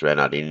task ran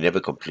out, and he never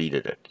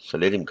completed it. So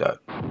let him go.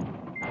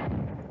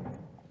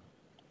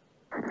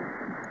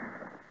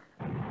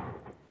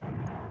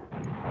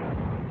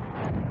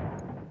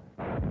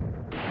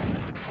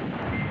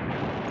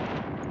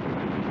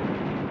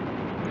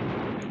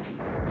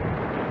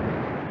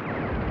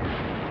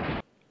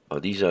 Oh,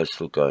 these are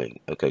still going.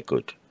 Okay,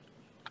 good.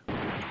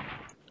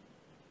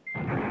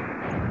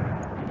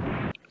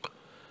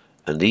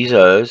 And these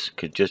O's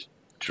could just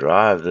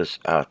drive this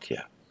out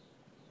here.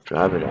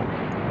 Drive it out.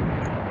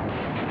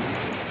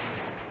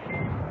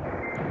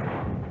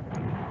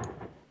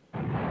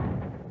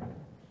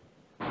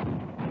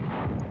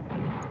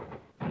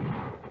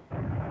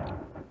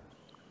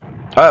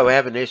 Oh, we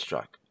have an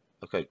airstrike.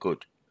 Okay,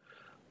 good.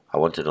 I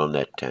want it on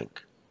that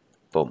tank.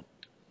 Boom.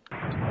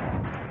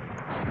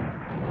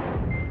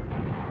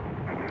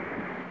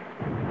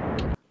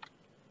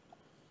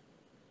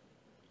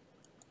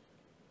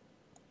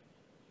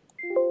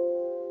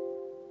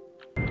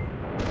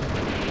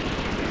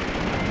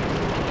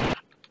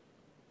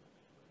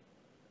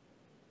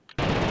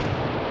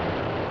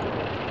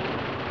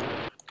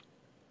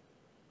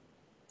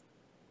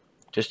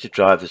 just to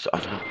drive this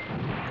on.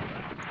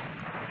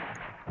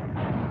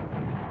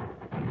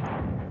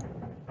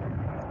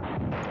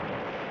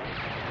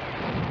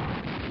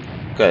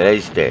 Okay,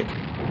 he's dead.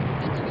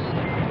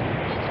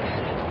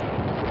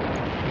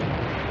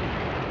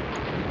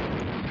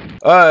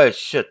 Oh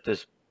shit,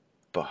 this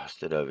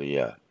bastard over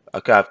here.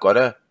 Okay, I've got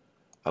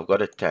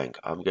a tank.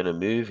 I'm gonna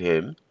move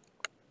him.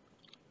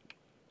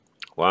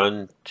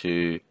 1,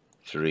 2,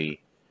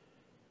 3,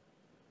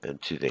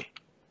 and 2 there.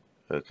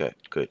 Okay,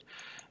 good.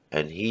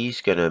 And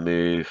he's gonna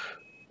move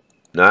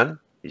none.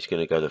 He's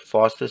gonna go the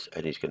fastest,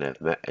 and he's gonna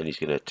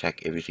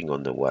attack everything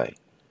on the way.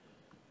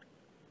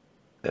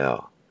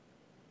 Now,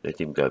 let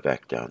him go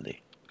back down there.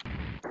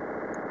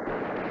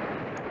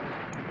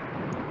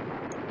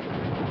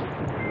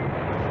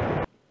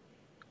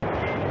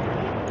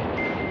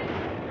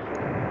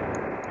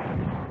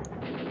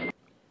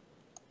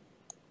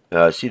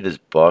 Now, I see this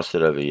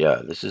bastard over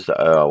here. This is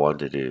the O I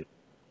wanted to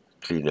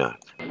clean out.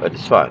 But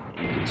it's fine.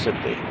 You can sit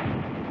there.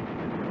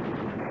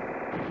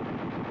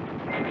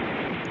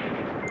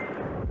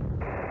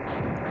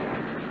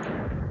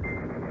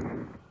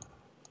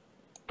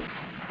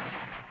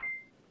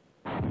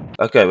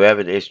 Okay, we have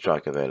an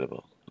airstrike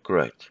available.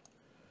 Great.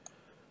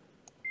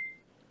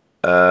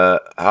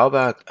 How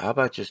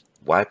about just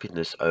wiping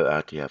this O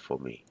out here for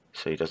me,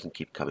 so he doesn't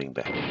keep coming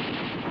back.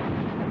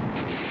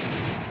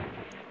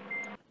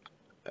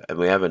 And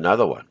we have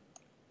another one.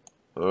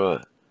 All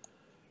right.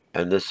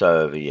 And this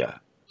O over here.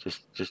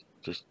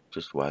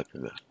 Just wipe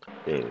him out.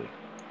 There we go.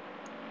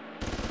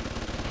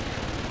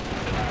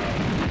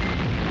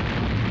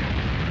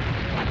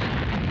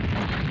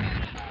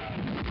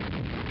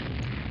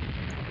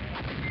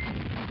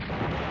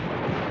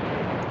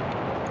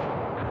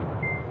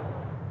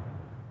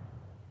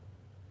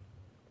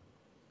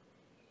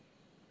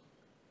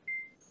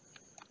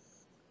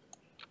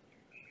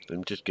 Let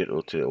me just get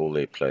to all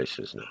their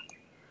places now.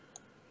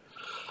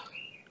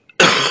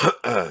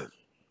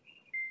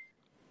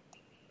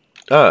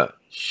 Oh,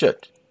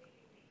 shit.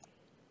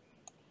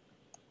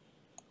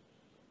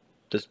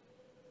 This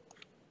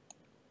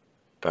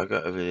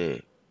bugger over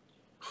there.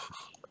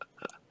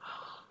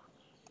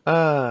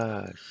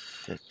 Ah,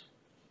 shit.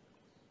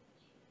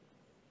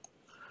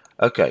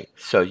 Okay,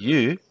 so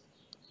you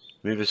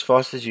move as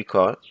fast as you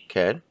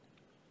can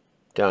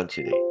down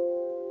to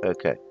there.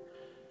 Okay.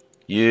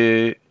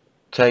 You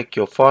take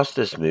your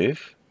fastest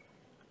move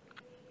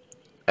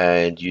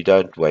and you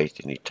don't waste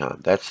any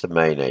time. That's the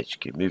main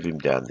HQ. Move him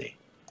down there.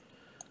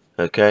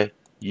 Okay.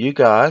 You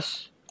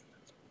guys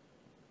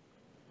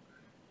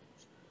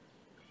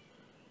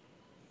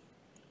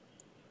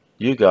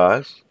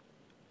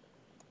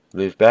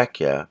move back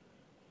here,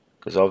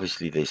 because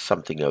obviously there's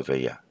something over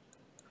here.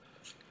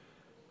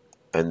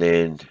 And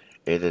then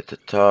edit the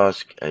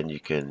task, and you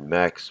can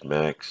max,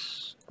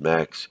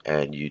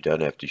 and you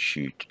don't have to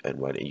shoot, and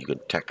you can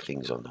tack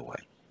things on the way.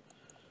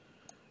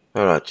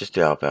 Alright, just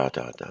to help out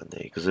down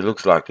there, because it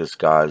looks like this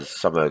guy's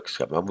some oaks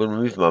coming. I'm going to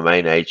move my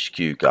main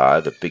HQ guy,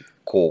 the big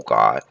core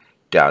guy,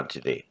 down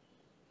to there.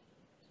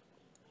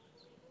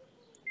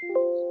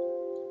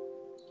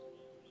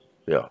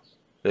 Yeah,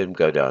 let him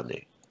go down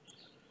there.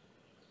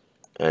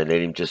 And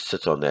let him just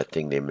sit on that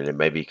thing there, and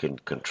maybe he can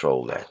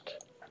control that.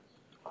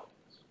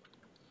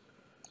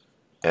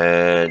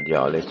 And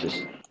yeah, let's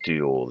just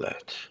do all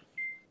that.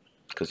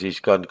 Because he's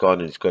gone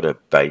and he's got a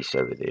base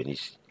over there, and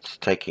he's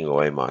taking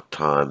away my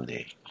time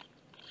there.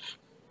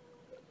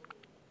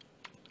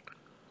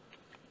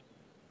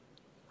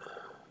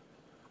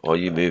 Are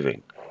you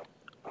moving?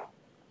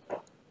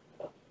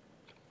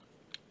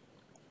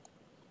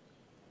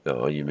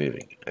 No, are you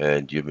moving?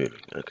 And you're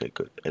moving. Okay,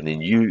 good. And then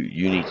you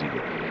need to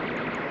go.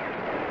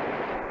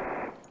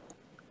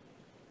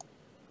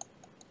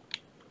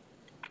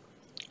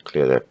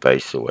 Clear that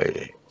base away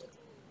there.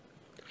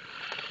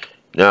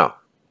 Now,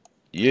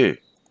 in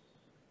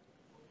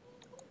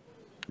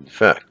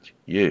fact,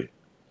 you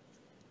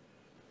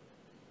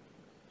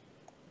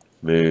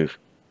move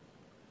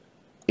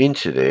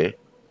into there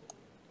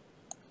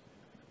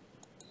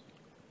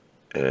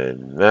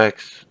and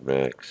max,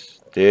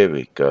 there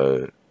we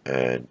go,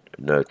 and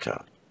no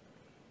time.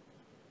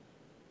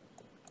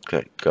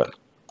 Okay, go.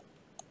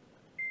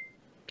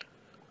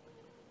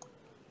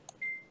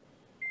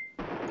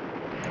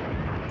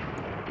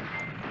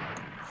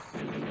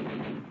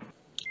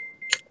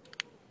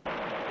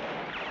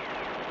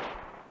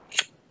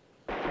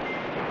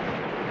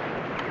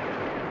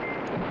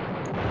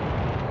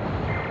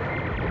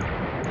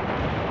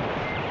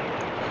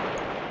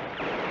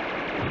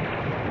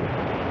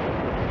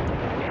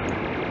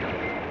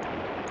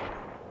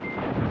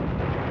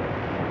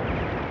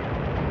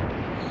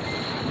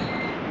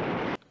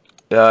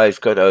 Yeah, it's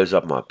got O's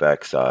up my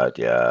backside.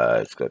 Yeah,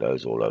 it's got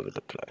O's all over the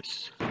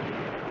place.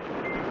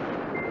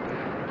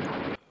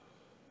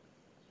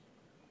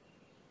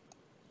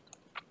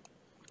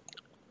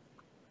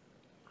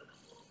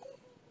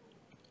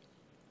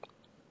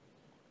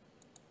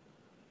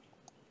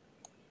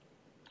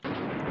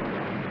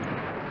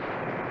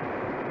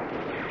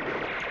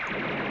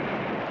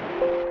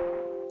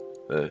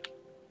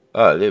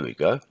 Oh, there we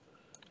go.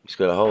 He's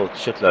got a whole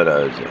shitload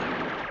of O's here.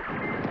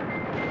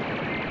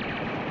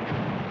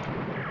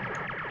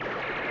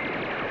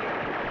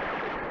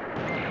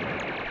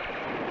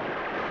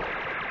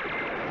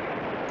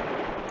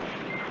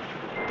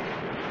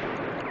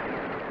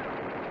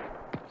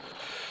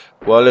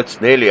 Well, it's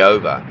nearly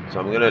over, so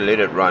I'm going to let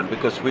it run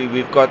because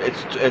we've got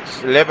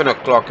it's 11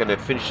 o'clock and it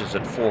finishes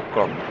at 4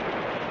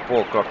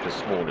 o'clock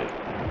this morning.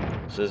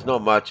 So there's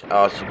not much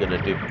else you're going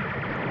to do.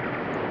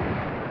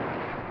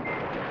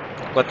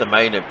 Got the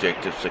main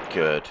objective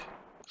secured.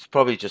 It's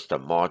probably just a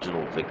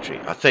marginal victory,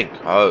 I think.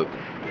 I hope.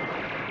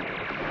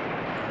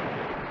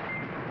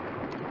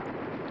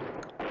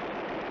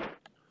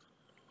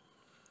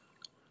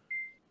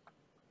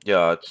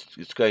 Yeah,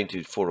 it's going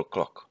to 4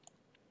 o'clock,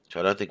 so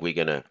I don't think we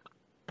can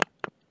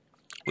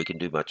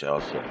do much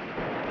else here.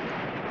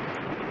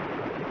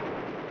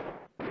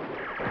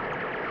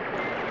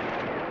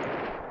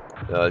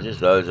 Just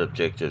those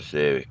objectives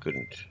there we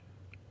couldn't.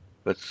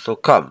 But still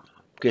come.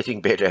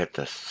 Getting better at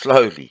this.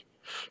 Slowly.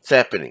 It's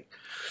happening.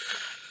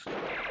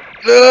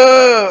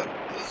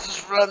 Let's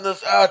just run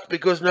this out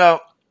because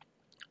now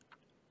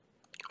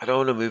I don't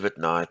want to move at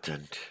night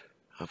and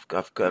I've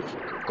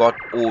got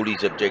all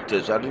these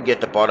objectives. I didn't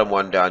get the bottom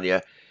one down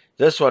here.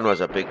 This one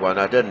was a big one.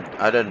 I didn't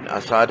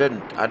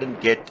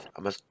get,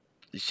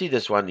 you see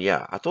this one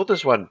here. I thought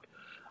this one,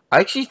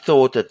 I actually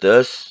thought that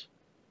this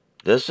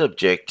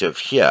objective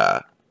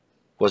here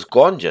was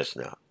gone just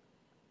now.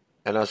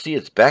 And I see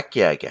it's back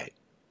here again.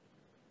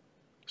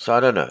 So I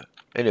don't know.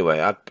 Anyway,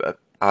 I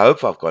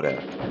hope I've got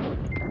a...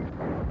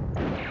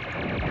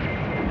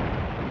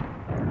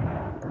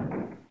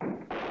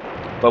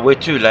 But we're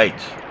too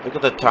late. Look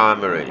at the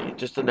time already.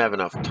 Just didn't have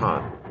enough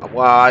time.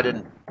 Well, I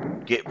didn't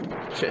get...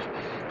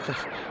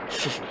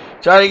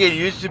 Trying to get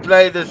used to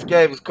playing this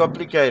game is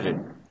complicated.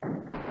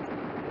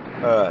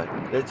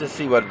 Alright, let's just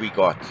see what we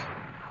got.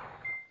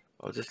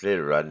 I'll just let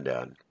it run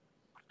down.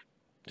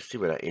 Let's see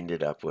what I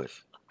ended up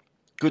with.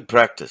 Good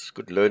practice,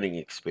 good learning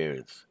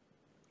experience.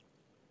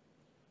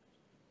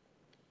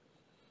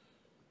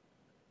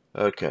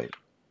 Okay,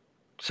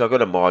 so I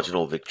got a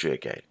marginal victory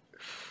again.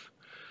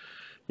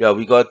 Yeah,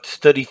 we got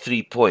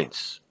 33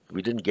 points.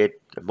 We didn't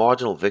get a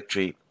marginal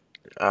victory.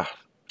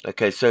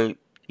 Okay, so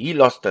he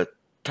lost a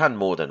ton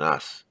more than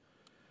us.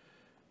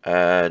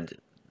 And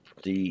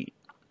we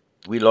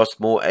lost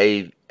more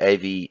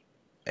AFVs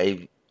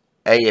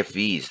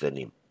than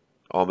him.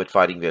 Armored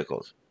fighting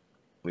vehicles.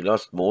 We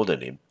lost more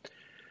than him.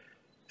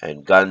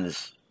 And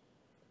guns,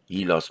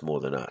 he lost more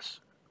than us.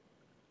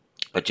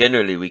 But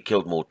generally, we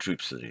killed more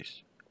troops than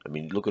these. I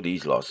mean, look at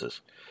these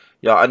losses.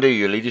 Yeah, under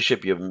your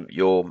leadership,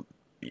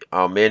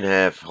 our men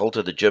have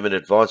halted the German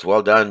advance.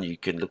 Well done. You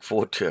can look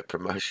forward to a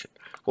promotion.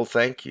 Well,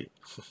 thank you.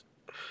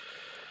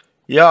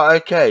 Yeah,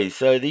 okay.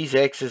 So these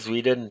X's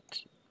we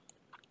didn't.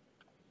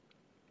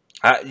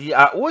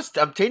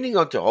 I'm tending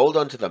on to hold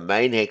on to the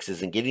main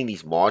hexes and getting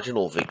these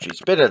marginal victories.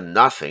 Better than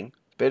nothing.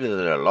 Better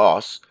than a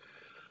loss.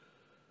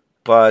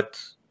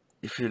 But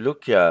if you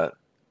look here,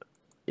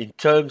 in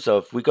terms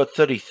of, we got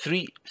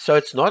 33, so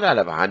it's not out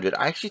of 100.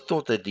 I actually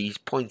thought that these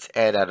points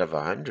add out of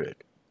 100.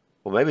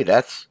 Or maybe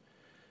that's,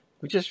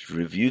 we just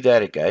review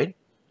that again.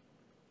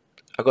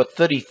 I got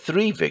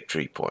 33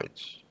 victory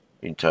points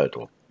in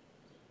total.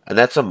 And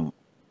that's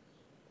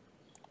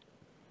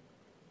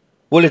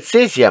well, it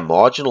says here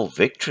marginal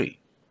victory.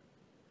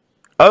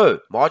 Oh,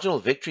 marginal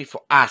victory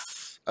for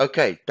us.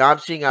 Okay, now I'm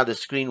seeing how the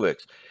screen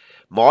works.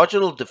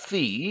 Marginal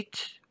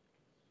defeat,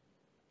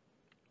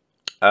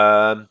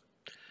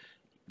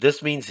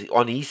 this means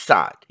on his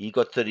side, he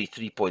got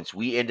 33 points.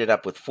 We ended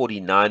up with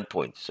 49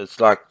 points. So it's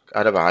like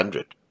out of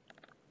 100.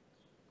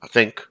 I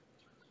think.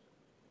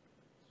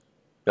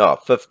 Yeah,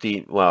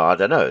 15. Well, I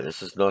don't know.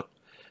 This is not...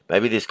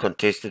 Maybe there's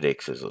contested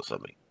X's or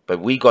something. But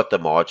we got the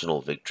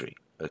marginal victory.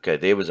 Okay,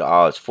 there was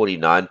ours,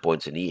 49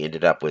 points, and he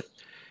ended up with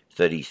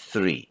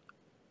 33.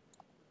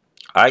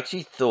 I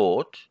actually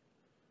thought...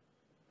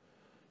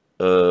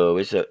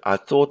 I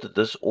thought that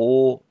this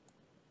all...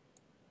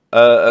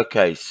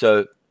 okay,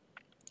 so...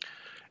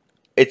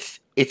 It's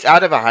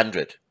out of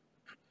 100.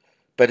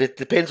 But it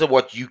depends on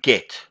what you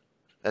get.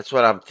 That's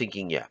what I'm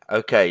thinking here.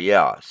 Okay,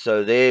 yeah.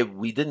 So there,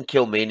 we didn't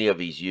kill many of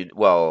his units.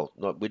 Well,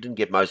 we didn't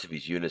get most of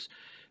his units,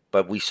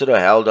 but we sort of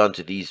held on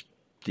to these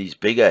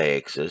bigger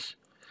hexes,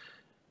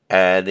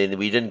 and then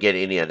we didn't get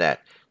any of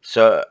that.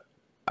 So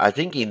I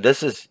think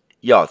this is,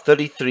 yeah,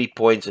 33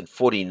 points and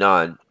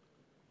 49.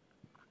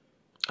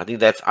 I think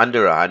that's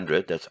under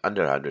 100. That's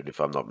under 100 if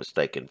I'm not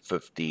mistaken.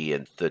 50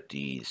 and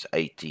 30 is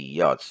 80.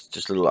 Yeah, it's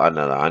just a little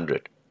under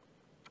 100.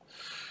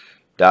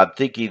 Now I'm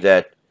thinking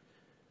that,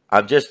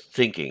 I'm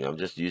thinking that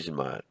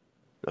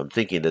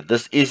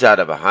this is out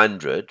of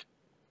 100.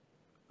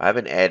 I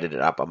haven't added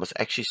it up. I must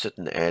actually sit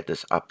and add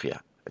this up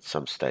here at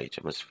some stage.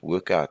 I must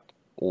work out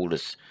all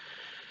this.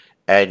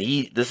 And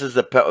this is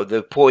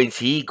the points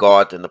he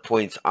got and the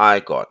points I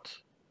got.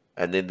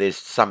 And then there's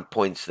some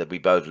points that we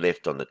both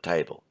left on the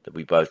table that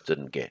we both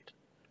didn't get.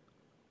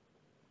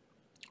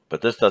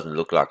 But this doesn't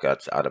look like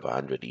it's out of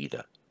 100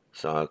 either.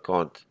 So I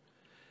can't.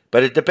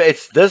 But it depends.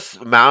 It's this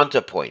amount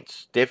of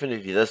points.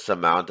 Definitely this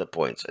amount of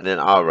points. And then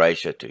our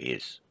ratio to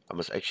his. I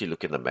must actually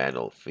look in the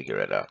manual, figure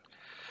it out.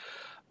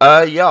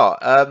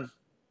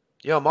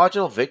 Yeah,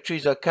 marginal victory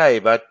is okay,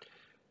 but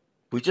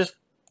we're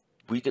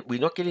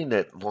not getting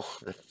the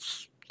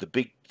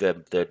big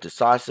the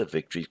decisive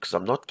victories because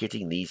I'm not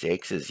getting these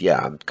X's. Yeah,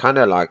 I'm kind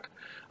of like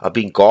I've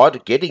been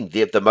getting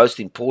the most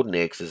important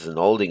X's and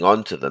holding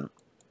on to them,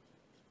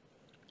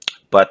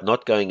 but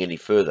not going any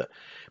further.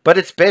 But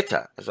it's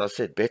better, as I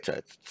said, better.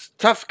 It's a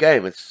tough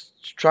game. It's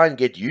to try and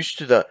get used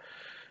to the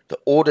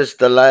orders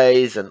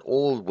delays and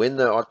all when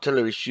the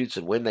artillery shoots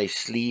and when they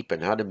sleep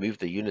and how to move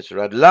the units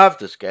around. Love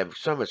this game.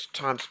 So much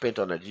time spent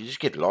on it. You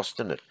just get lost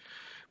in it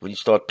when you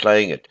start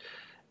playing it.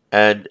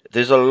 And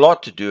there's a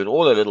lot to do and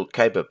all the little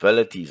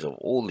capabilities of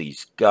all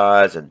these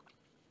guys and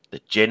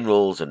the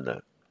generals and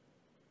the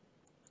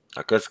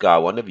like this guy. I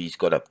wonder if he's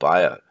got a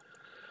bio.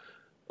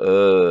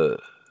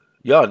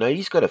 Yeah, no,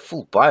 he's got a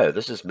full bio.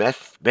 This is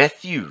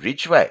Matthew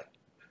Ridgway.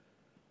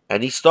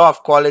 And his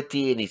staff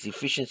quality and his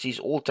efficiencies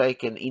all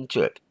taken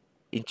into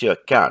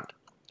account.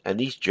 And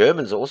these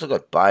Germans also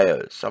got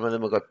bios. Some of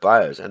them have got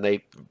bios, and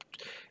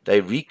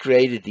they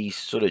recreated these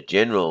sort of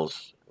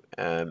generals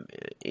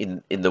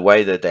in the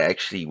way that they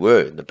actually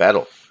were in the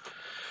battle.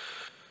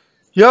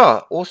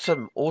 Yeah,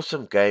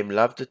 awesome game.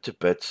 Loved it to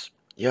bits.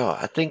 Yeah,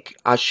 I think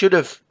I should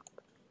have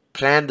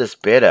planned this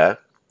better.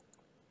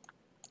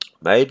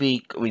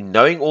 Maybe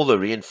knowing all the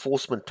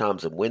reinforcement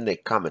times and when they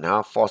come and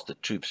how fast the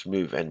troops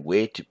move and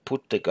where to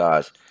put the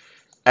guys.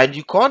 And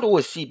you can't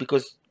always see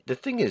because the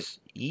thing is,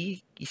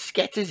 he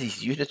scatters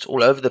his units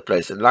all over the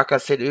place. And like I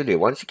said earlier,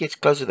 once he gets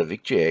close to the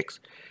victory X,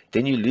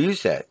 then you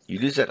lose that. You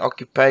lose that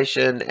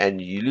occupation and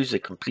you lose the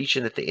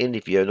completion at the end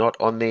if you're not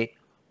on there.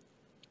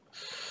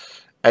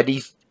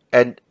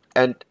 And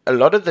a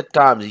lot of the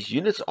times, his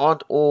units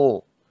aren't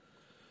all...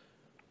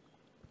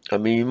 I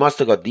mean, he must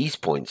have got these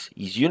points.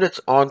 His units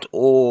aren't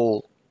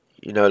all,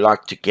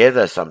 like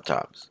together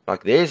sometimes.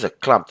 Like there's a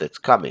clump that's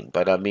coming,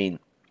 but I mean,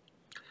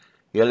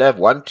 he'll have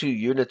 1-2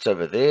 units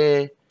over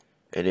there,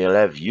 and he'll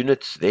have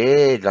units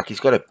there. Like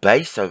he's got a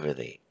base over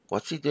there.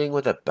 What's he doing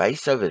with a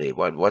base over there?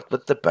 What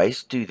would the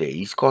base do there?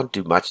 He can't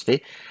do much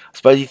there. I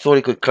suppose he thought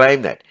he could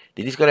claim that.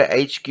 Then he's got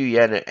an HQ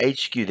here and an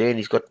HQ there, and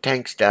he's got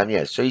tanks down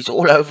here. So he's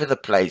all over the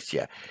place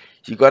here.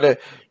 You got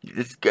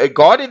to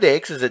guard in the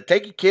X's and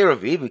taking care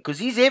of him because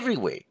he's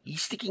everywhere.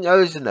 He's sticking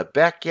O's in the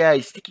back here.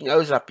 He's sticking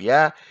O's up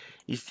here.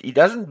 He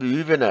doesn't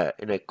move in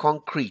a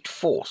concrete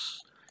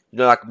force,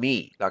 like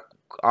me, like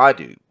I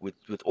do with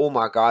all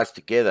my guys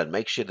together and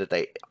make sure that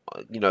they,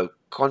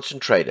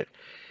 concentrated.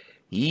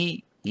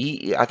 I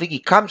think he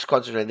comes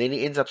concentrated and then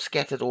he ends up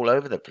scattered all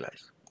over the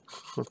place.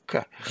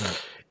 Okay.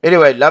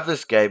 Anyway, love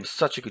this game.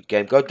 Such a good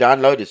game. Go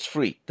download. It's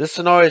free. This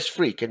scenario is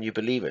free. Can you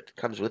believe it?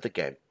 Comes with the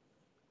game.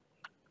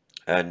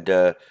 And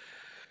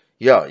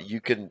yeah,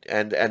 you can,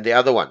 and the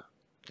other one,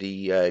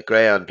 the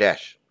Greyhound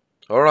Dash.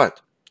 All right,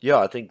 yeah,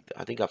 I think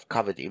I've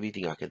covered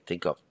everything I can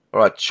think of. All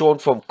right, Sean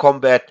from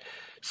Combat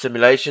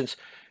Simulations.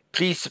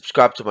 Please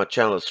subscribe to my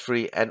channel; it's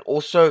free. And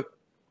also,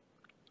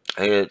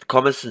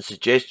 comments and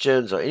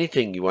suggestions or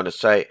anything you want to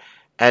say,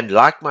 and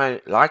like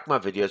my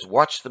videos,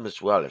 watch them as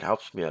well. It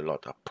helps me a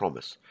lot, I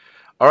promise.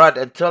 All right,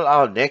 until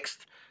our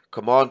next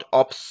Command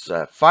Ops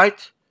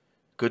fight.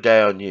 Good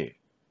day on you.